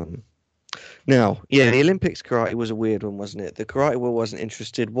 Now, yeah, the Olympics karate was a weird one, wasn't it? The karate world wasn't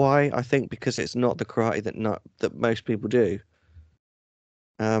interested. Why? I think because it's not the karate that most people do.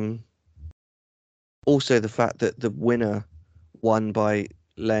 Also, the fact that the winner won by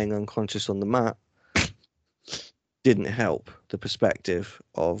laying unconscious on the mat didn't help the perspective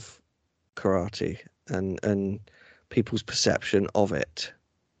of karate and people's perception of it.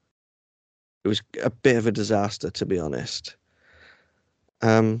 It was a bit of a disaster, to be honest.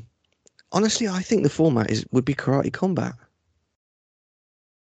 Honestly, I think the format would be karate combat.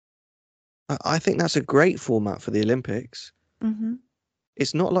 I think that's a great format for the Olympics. Mm-hmm.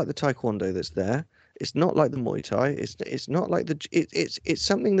 It's not like the taekwondo that's there. It's not like the Muay Thai. It's not like it's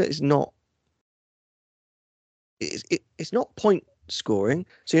something that is not. It's not point scoring,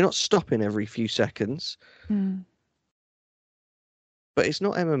 so you're not stopping every few seconds. Mm. But it's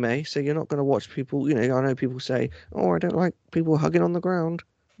not MMA, so you're not going to watch people. I know people say, "Oh, I don't like people hugging on the ground."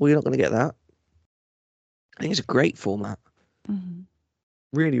 Well, you're not going to get that. I think it's a great format. Mm-hmm.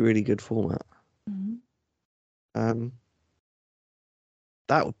 Really, really good format. Mm-hmm.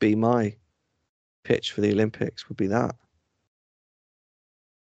 That would be my pitch for the Olympics. Would be that.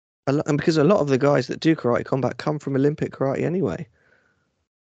 And because a lot of the guys that do karate combat come from Olympic karate anyway.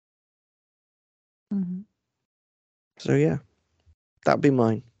 Mm-hmm. So yeah, that'd be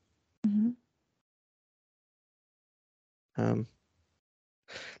mine. Mm-hmm.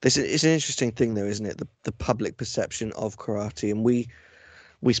 This is an interesting thing, though, isn't it? The public perception of karate, and we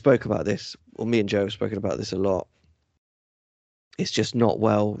spoke about this, or me and Joe have spoken about this a lot. It's just not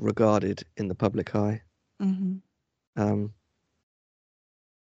well regarded in the public eye, Mm-hmm.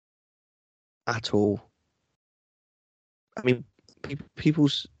 at all. I mean,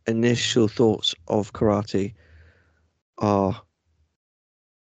 people's initial thoughts of karate are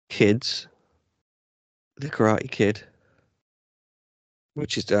kids, the Karate Kid,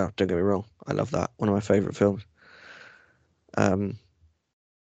 which is, don't get me wrong, I love that, one of my favorite films. And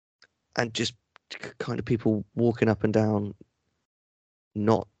just kind of people walking up and down,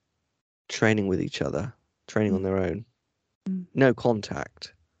 not training with each other, training on their own, no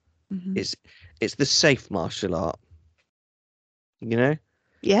contact. Mm-hmm. It's the safe martial art, Yeah.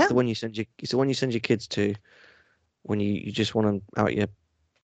 It's the one you send your kids to when you just want them out your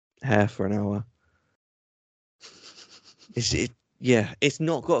hair for an hour. It's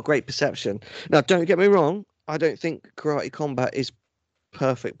not got a great perception. Now, don't get me wrong, I don't think karate combat is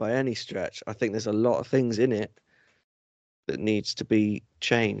perfect by any stretch. I think there's a lot of things in it that needs to be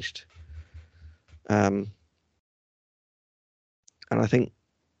changed. And I think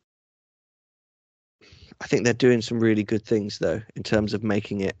they're doing some really good things, though, in terms of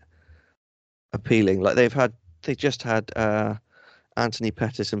making it appealing. Like they just had Anthony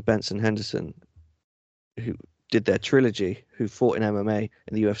Pettis and Benson Henderson, who did their trilogy, who fought in MMA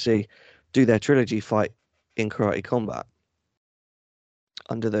in the UFC, do their trilogy fight in karate combat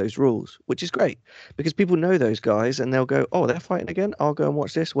under those rules, which is great because people know those guys and they'll go, "Oh, they're fighting again. I'll go and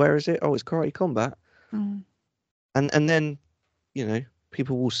watch this. Where is it? Oh, it's karate combat." Mm. And then,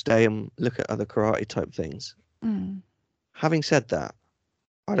 people will stay and look at other karate type things. Mm. Having said that,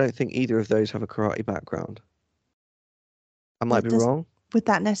 I don't think either of those have a karate background. I might be wrong.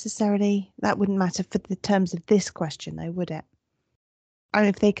 That wouldn't matter for the terms of this question, though, would it? And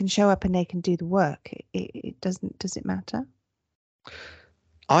if they can show up and they can do the work, it doesn't. Does it matter?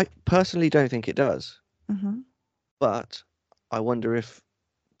 I personally don't think it does. Mm-hmm. But I wonder if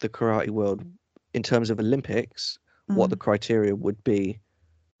the karate world, in terms of Olympics, what the criteria would be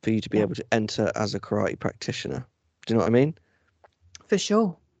for you to be able to enter as a karate practitioner. Do you know what I mean? For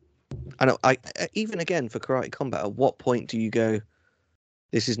sure. And I even again for karate combat, at what point do you go,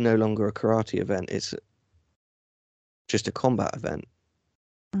 this is no longer a karate event, it's just a combat event?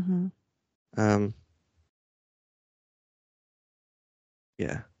 Mm-hmm.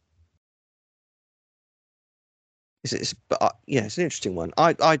 Yeah. It's an interesting one.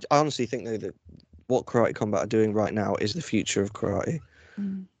 I honestly think, though, that what karate combat are doing right now is the future of karate.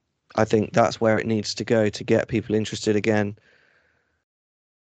 Mm. I think that's where it needs to go to get people interested again,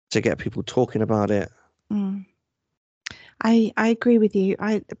 to get people talking about it. Mm. I agree with you.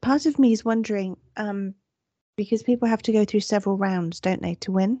 Part of me is wondering, because people have to go through several rounds, don't they,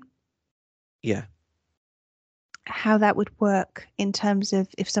 to win? Yeah. how that would work in terms of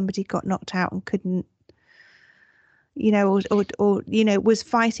if somebody got knocked out and couldn't, or was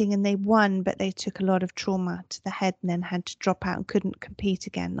fighting and they won, but they took a lot of trauma to the head and then had to drop out and couldn't compete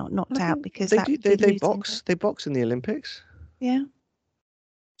again, not knocked I out, think because they that do. would be They losing. box. They box in the Olympics. Yeah.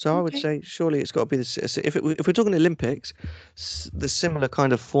 So I would Okay. say surely it's got to be if we're talking Olympics, the similar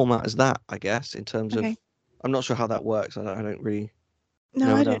kind of format as that, I guess, in terms of. Okay. I'm not sure how that works. I don't really No,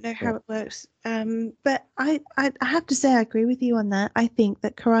 know I don't enough. know how But it works. But I have to say I agree with you on that. I think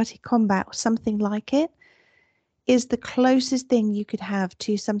that karate combat or something like it is the closest thing you could have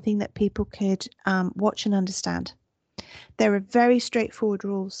to something that people could watch and understand. There are very straightforward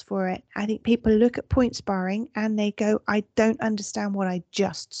rules for it. I think people look at point sparring and they go, I don't understand what I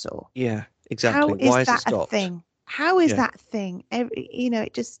just saw. yeah, How exactly. is Why is it that a stopped? thing? How is Yeah. that a thing?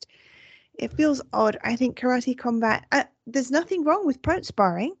 It feels odd. I think karate combat, there's nothing wrong with point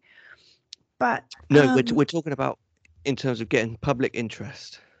sparring, but No, we're talking about in terms of getting public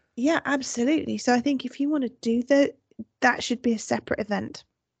interest. yeah, absolutely. So I think if you want to do that should be a separate event.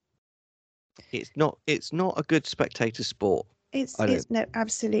 It's not a good spectator sport. I It's don't. no,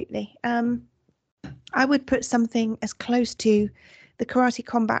 absolutely. I would put something as close to the karate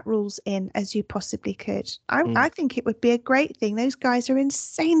combat rules in as you possibly could. I Mm, think it would be a great thing. Those guys are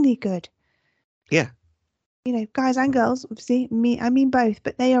insanely good. yeah, Guys and girls, obviously. I mean both,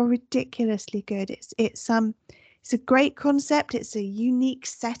 but they are ridiculously good. It's a great concept. It's a unique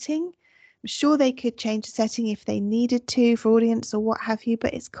setting. I'm sure they could change the setting if they needed to for audience or what have you,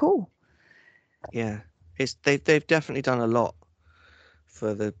 but it's cool. yeah. They've definitely done a lot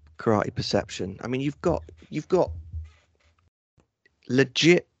for the karate perception. I mean, you've got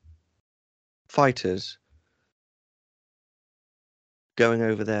legit fighters going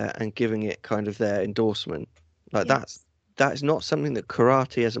over there and giving it kind of their endorsement. Like Yes. that is not something that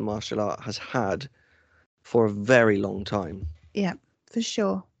karate as a martial art has had for a very long time, Yeah, for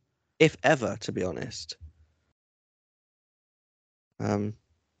sure. if ever, to be honest. Um,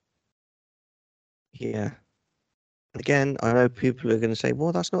 yeah. Again, I know people are going to say,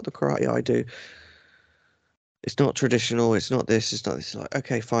 "Well, that's not the karate I do. It's not traditional. It's not this. It's not this." Like,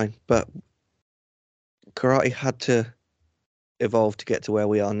 okay, fine, but karate had to evolve to get to where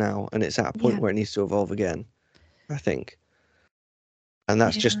we are now, and it's at a point Yeah. where it needs to evolve again, I think, and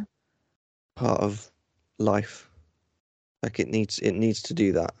that's just Yeah. part of life. Like it needs to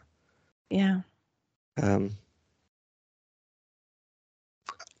do that. Yeah. Um,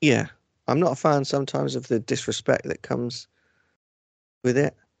 yeah, I'm not a fan sometimes of the disrespect that comes with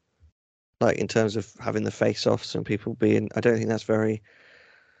it. Like in terms of having the face-offs and people being, I don't think that's very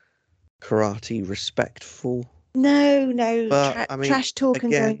karate respectful. No, no, But I mean, trash talk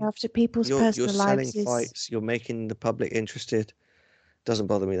and going again, after people's you're personal selling lives is, fights, you're making the public interested. Doesn't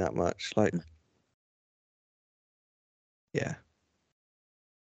bother me that much. Like, yeah,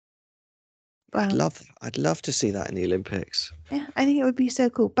 well, I'd love to see that in the Olympics. yeah, I think it would be so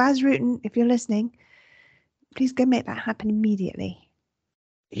cool. Baz Rutten, if you're listening, please go make that happen immediately.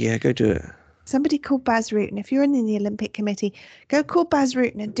 Yeah, go do it. Somebody call Baz Rutten. If you're in the Olympic Committee, go call Baz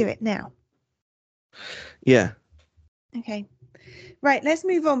Rutten and do it now. Yeah. Okay. Right, let's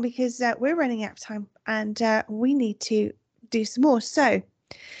move on because we're running out of time and we need to do some more. So,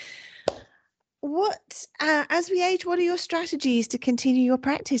 as we age, what are your strategies to continue your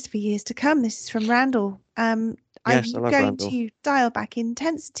practice for years to come? This is from Randall. Are Yes, I you love going Randall. to dial back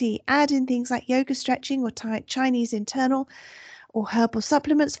intensity, add in things like yoga stretching or Chinese internal or herbal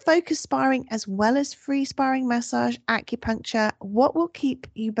supplements, focus sparring as well as free sparring, massage, acupuncture? What will keep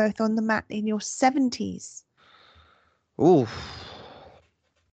you both on the mat in your 70s? Ooh.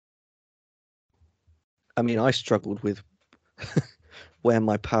 I mean, I struggled with where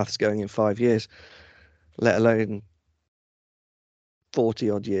my path's going in 5 years, let alone 40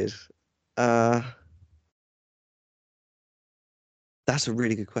 odd years. Uh, that's a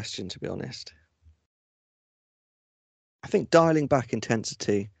really good question, to be honest. I think dialing back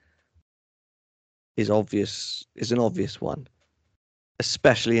intensity is an obvious one,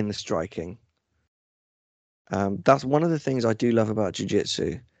 especially in the striking. That's one of the things I do love about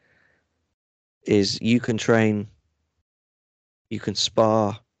jiu-jitsu is you can train, you can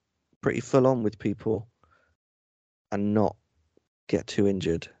spar pretty full on with people and not get too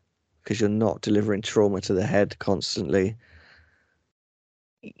injured because you're not delivering trauma to the head constantly.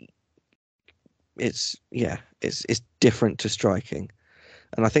 It's different to striking.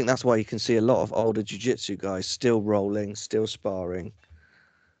 And I think that's why you can see a lot of older jiu-jitsu guys still rolling, still sparring,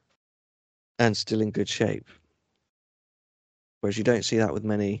 and still in good shape. Whereas you don't see that with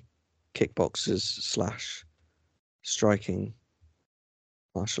many kickboxers slash striking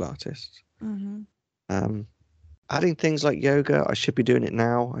martial artists. Hmm. Adding things like yoga, I should be doing it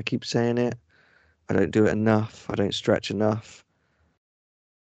now. I keep saying it. I don't do it enough. I don't stretch enough.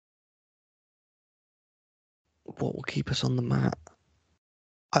 What will keep us on the mat?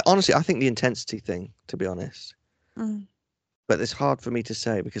 I think the intensity thing, to be honest. Mm. But it's hard for me to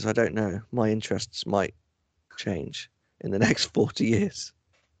say because I don't know. My interests might change in the next 40 years.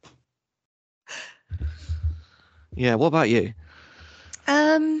 Yeah, what about you?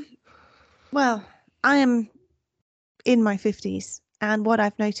 Well, I am in my 50s, and what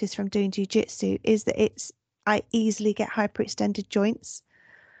I've noticed from doing jiu-jitsu is that I easily get hyperextended joints.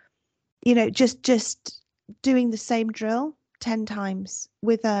 You know, just doing the same drill 10 times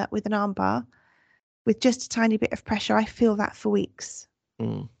with an arm bar with just a tiny bit of pressure, I feel that for weeks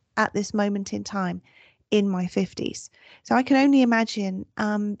at this moment in time in my 50s. So I can only imagine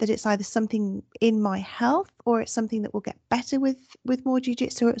that it's either something in my health, or it's something that will get better with more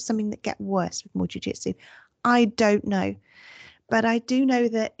jiu-jitsu, or it's something that get worse with more jiu-jitsu. I don't know, but I do know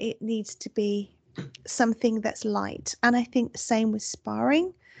that it needs to be something that's light. And I think the same with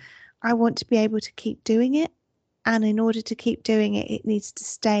sparring. I want to be able to keep doing it, and in order to keep doing it, it needs to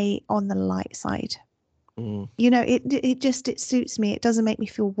stay on the light side. You know, it suits me. It doesn't make me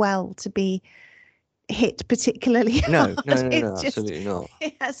feel well to be hit particularly hard. No, It's just, absolutely not.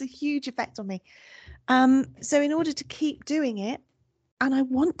 it has a huge effect on me. So in order to keep doing it, and I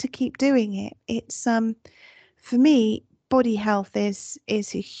want to keep doing it, it's for me, body health is a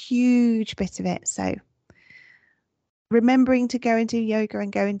huge bit of it. So remembering to go and do yoga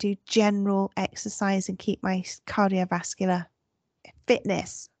and go and do general exercise and keep my cardiovascular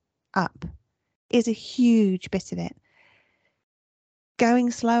fitness up is a huge bit of it. Going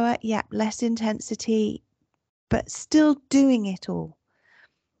slower, yeah, less intensity, but still doing it all.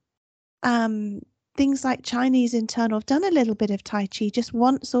 Things like Chinese internal. I've done a little bit of Tai Chi just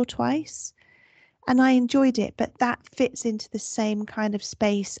once or twice, and I enjoyed it, but that fits into the same kind of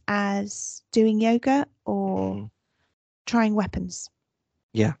space as doing yoga or trying weapons.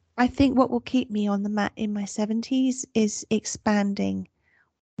 Yeah. I think what will keep me on the mat in my 70s is expanding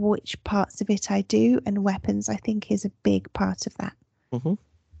which parts of it I do, and weapons, I think, is a big part of that.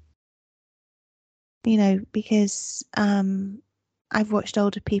 You know, because I've watched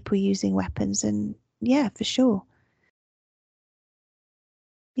older people using weapons, and yeah, for sure.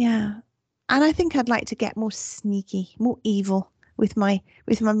 Yeah. And I think I'd like to get more sneaky, more evil with my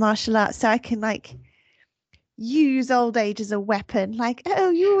martial arts, so I can like use old age as a weapon. Like,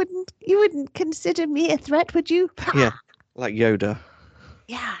 oh, you wouldn't consider me a threat, would you? Yeah, like Yoda.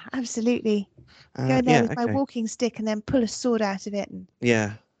 Yeah, absolutely. Go in there with my walking stick and then pull a sword out of it, and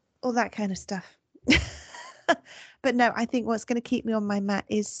all that kind of stuff. But no, I think what's going to keep me on my mat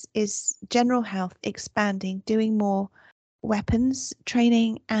is general health, expanding, doing more weapons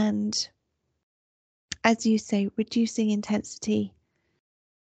training, and, as you say, reducing intensity,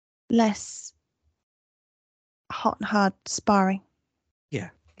 less hot and hard sparring. Yeah,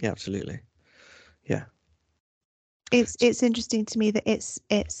 absolutely. Yeah. It's interesting to me that it's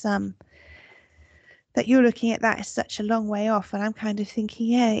that you're looking at that as such a long way off, and I'm kind of thinking,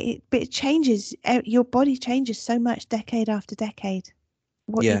 yeah, but it changes. Your body changes so much decade after decade.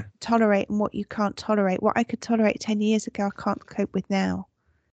 What you tolerate and what you can't tolerate. What I could tolerate 10 years ago, I can't cope with now.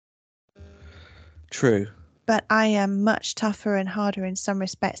 True. But I am much tougher and harder in some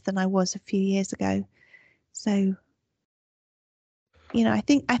respects than I was a few years ago. So, you know, I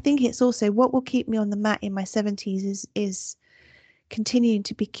think it's also what will keep me on the mat in my 70s is continuing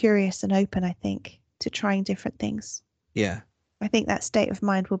to be curious and open, I think, to trying different things. Yeah. I think that state of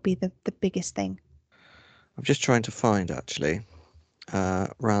mind will be the biggest thing. I'm just trying to find, actually,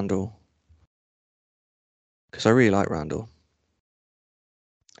 Randall. Because I really like Randall.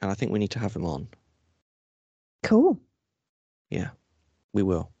 And I think we need to have him on. Cool. Yeah, we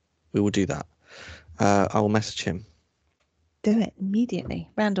will. We will do that. I will message him. Do it immediately.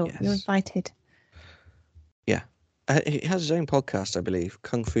 Randall, yes. You're invited. Yeah. He has his own podcast, I believe,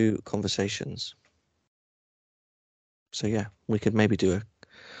 Kung Fu Conversations. So, yeah, we could maybe do a...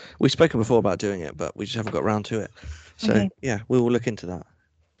 We've spoken before about doing it, but we just haven't got around to it. So, okay. Yeah, we will look into that.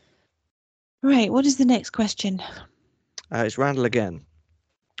 Right, what is the next question? It's Randall again.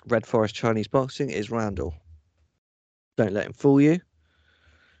 Red Forest Chinese boxing is Randall. Don't let him fool you.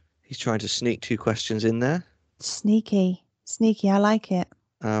 He's trying to sneak 2 questions in there. Sneaky. I like it.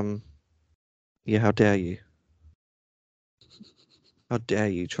 Yeah, how dare you? How dare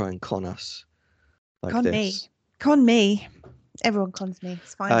you try and con us like con this? Con me. Everyone cons me.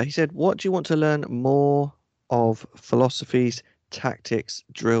 It's fine. He said, what do you want to learn more of philosophies, tactics,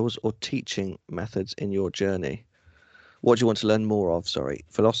 drills, or teaching methods in your journey? What do you want to learn more of? Sorry,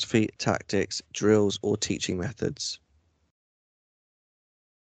 philosophy, tactics, drills, or teaching methods?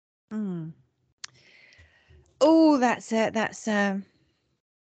 Oh, that's it. That's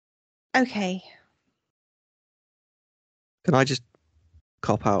okay. Can I just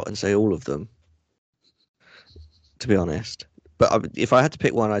cop out and say all of them? To be honest, but if I had to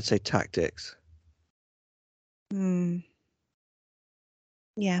pick one, I'd say tactics.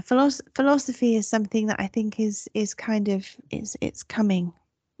 Yeah, philosophy is something that I think is kind of it's coming.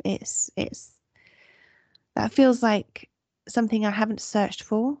 It's that feels like something I haven't searched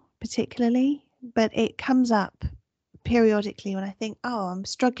for particularly, but it comes up periodically when I think, oh, I'm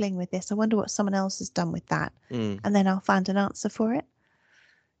struggling with this. I wonder what someone else has done with that. And then I'll find an answer for it.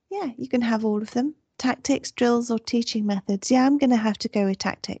 Yeah, you can have all of them. Tactics, drills, or teaching methods. Yeah, I'm going to have to go with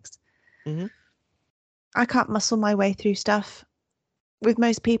tactics. I can't muscle my way through stuff. With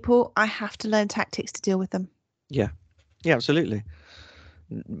most people, I have to learn tactics to deal with them. Yeah, absolutely.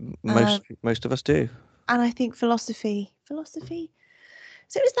 Most of us do. And I think philosophy.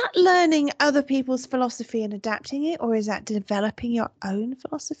 So is that learning other people's philosophy and adapting it, or is that developing your own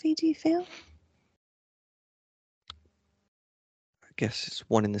philosophy, do you feel? I guess it's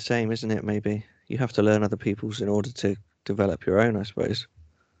one in the same, isn't it? Maybe you have to learn other people's in order to develop your own, I suppose.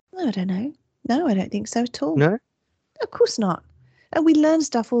 No, I don't know. No, I don't think so at all. No? Of course not. And we learn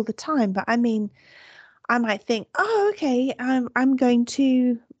stuff all the time, but I mean, I might think, oh, okay, I'm going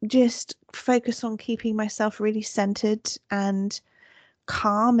to just focus on keeping myself really centered and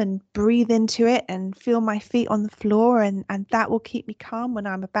calm and breathe into it and feel my feet on the floor, and that will keep me calm when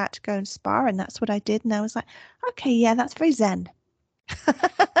I'm about to go and spar. And that's what I did. And I was like, okay, yeah, that's very zen.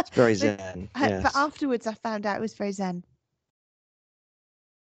 It's very zen. Yes. But afterwards I found out it was very zen.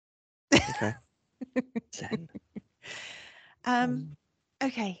 Okay. Zen.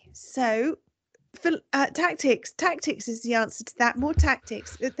 Okay, so tactics is the answer to that. More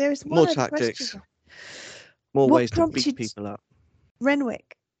tactics. There's one more other tactics. question. More ways to beat people up.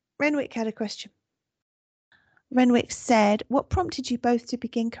 Renwick had a question. Renwick said, what prompted you both to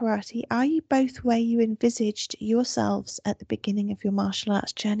begin karate? Are you both where you envisaged yourselves at the beginning of your martial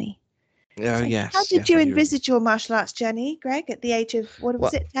arts journey? Oh, so yes. How did you envisage your martial arts journey, Greg, at the age of, what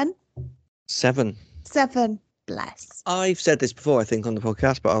was it, 10? 7. 7. Bless. I've said this before, I think, on the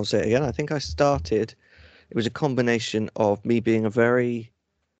podcast, but I'll say it again. I think I started, it was a combination of me being a very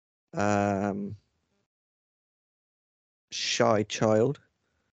shy child,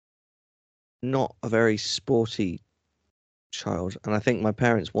 not a very sporty child. And I think my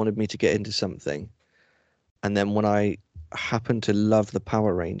parents wanted me to get into something. And then when I happened to love the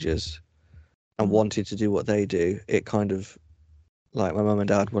Power Rangers and wanted to do what they do, it kind of, like, my mum and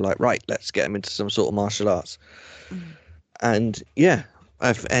dad were like, right, let's get him into some sort of martial arts. And yeah,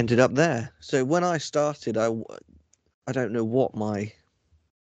 I've ended up there. So when I started, I don't know what my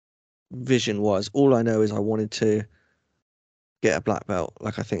vision was. All I know is I wanted to get a black belt,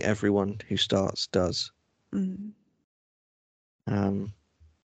 like I think everyone who starts does.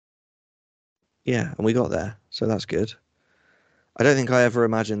 Yeah, and we got there, so that's good. I don't think I ever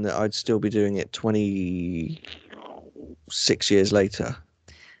imagined that I'd still be doing it 26 years later.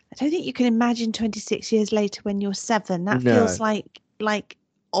 I don't think you can imagine 26 years later when you're 7. That feels like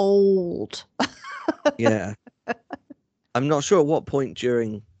old. Yeah. I'm not sure at what point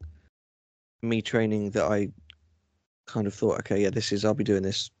during me training that I kind of thought, okay, yeah, I'll be doing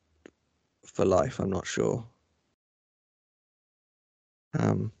this for life. I'm not sure.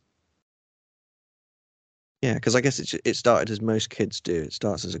 Yeah, because I guess it started as most kids do. It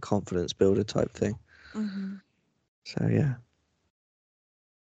starts as a confidence builder type thing. So yeah.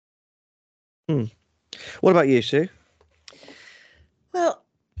 What about you, Sue? Well,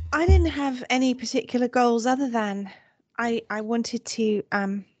 I didn't have any particular goals other than I wanted to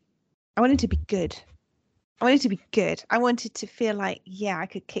be good. I wanted to be good. I wanted to feel like, yeah, I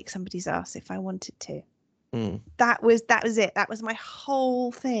could kick somebody's ass if I wanted to. That was it. That was my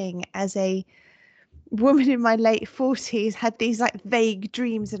whole thing as a woman in my late 40s. Had these like vague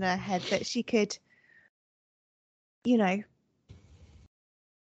dreams in her head that she could, you know,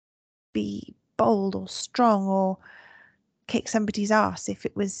 be bold or strong or kick somebody's ass if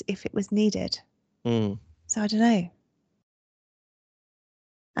it was needed. So I don't know.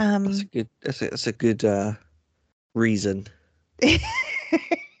 That's a good reason. I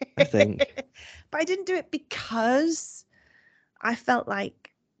think. But I didn't do it because I felt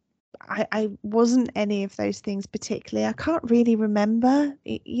like I wasn't any of those things particularly. I can't really remember,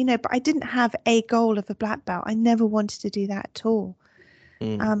 but I didn't have a goal of a black belt. I never wanted to do that at all.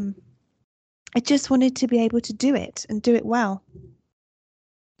 I just wanted to be able to do it and do it well.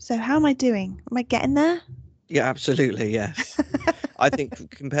 So how am I doing? Am I getting there? Yeah, absolutely. Yes. I think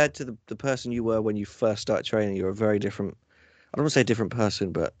compared to the person you were when you first started training, you're a very different, I don't want to say different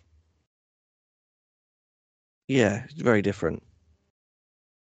person, but yeah, it's very different.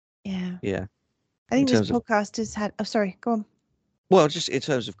 Yeah. Yeah. I think In this terms of, podcast has had, oh, sorry, go on. well, just in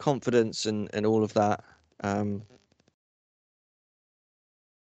terms of confidence and all of that.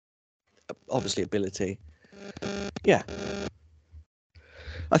 Obviously ability. Yeah.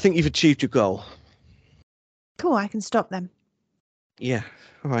 I think you've achieved your goal. Cool, I can stop them. Yeah.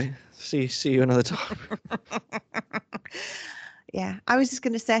 All right. See you another time. Yeah, I was just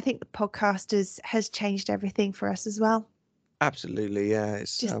going to say, I think the podcast has changed everything for us as well. Absolutely. Yeah.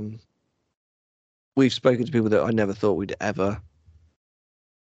 It's Just- we've spoken to people that I never thought we'd ever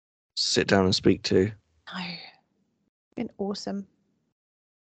sit down and speak to. No, it's been awesome.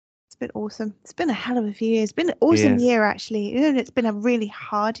 It's been awesome. It's been a hell of a few years. It's been an awesome year, actually. It's been a really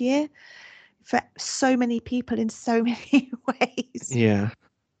hard year for so many people in so many ways. Yeah.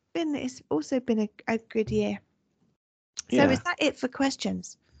 It's also been a good year. So Yeah. is that it for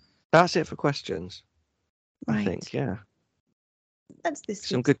questions? That's it for questions. Right. I think, yeah. That's this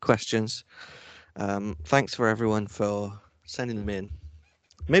Some week's. good questions. Thanks for everyone for sending them in.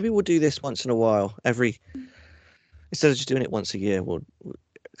 Maybe we'll do this once in a while. Instead of just doing it once a year,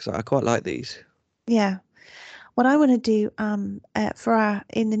 because I quite like these. Yeah. What I want to do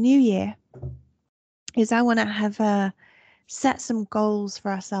in the new year is I want to have set some goals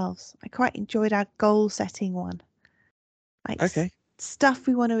for ourselves. I quite enjoyed our goal setting one. Like Okay. Stuff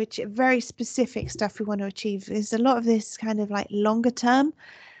we want to achieve, very specific stuff we want to achieve. There's a lot of this kind of like longer term.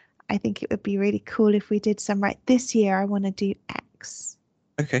 I think it would be really cool if we did some, right, this year I want to do X.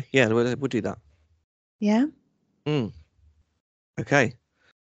 Okay. Yeah, we'll do that. Yeah. Okay.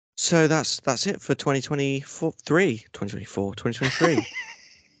 So that's it for 2023.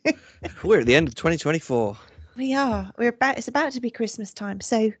 We're at the end of 2024. We are. It's about to be Christmas time.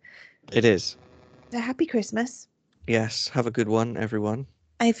 So It is. So happy Christmas. Yes. Have a good one, everyone.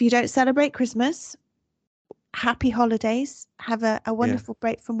 And if you don't celebrate Christmas, happy holidays. Have a wonderful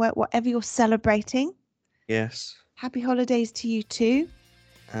break from work, whatever you're celebrating. Yes. Happy holidays to you too.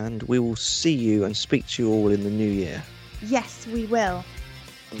 And we will see you and speak to you all in the new year. Yes, we will.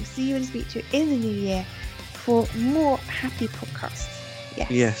 We'll see you and speak to you in the new year for more happy podcasts. Yes.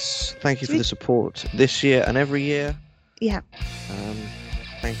 Yes. Thank you for the support this year and every year. Yeah.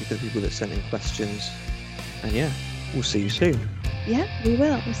 Thank you for the people that sent in questions. And yeah, we'll see you soon. Yeah, we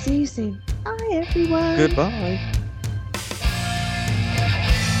will. We'll see you soon. Bye, everyone. Goodbye.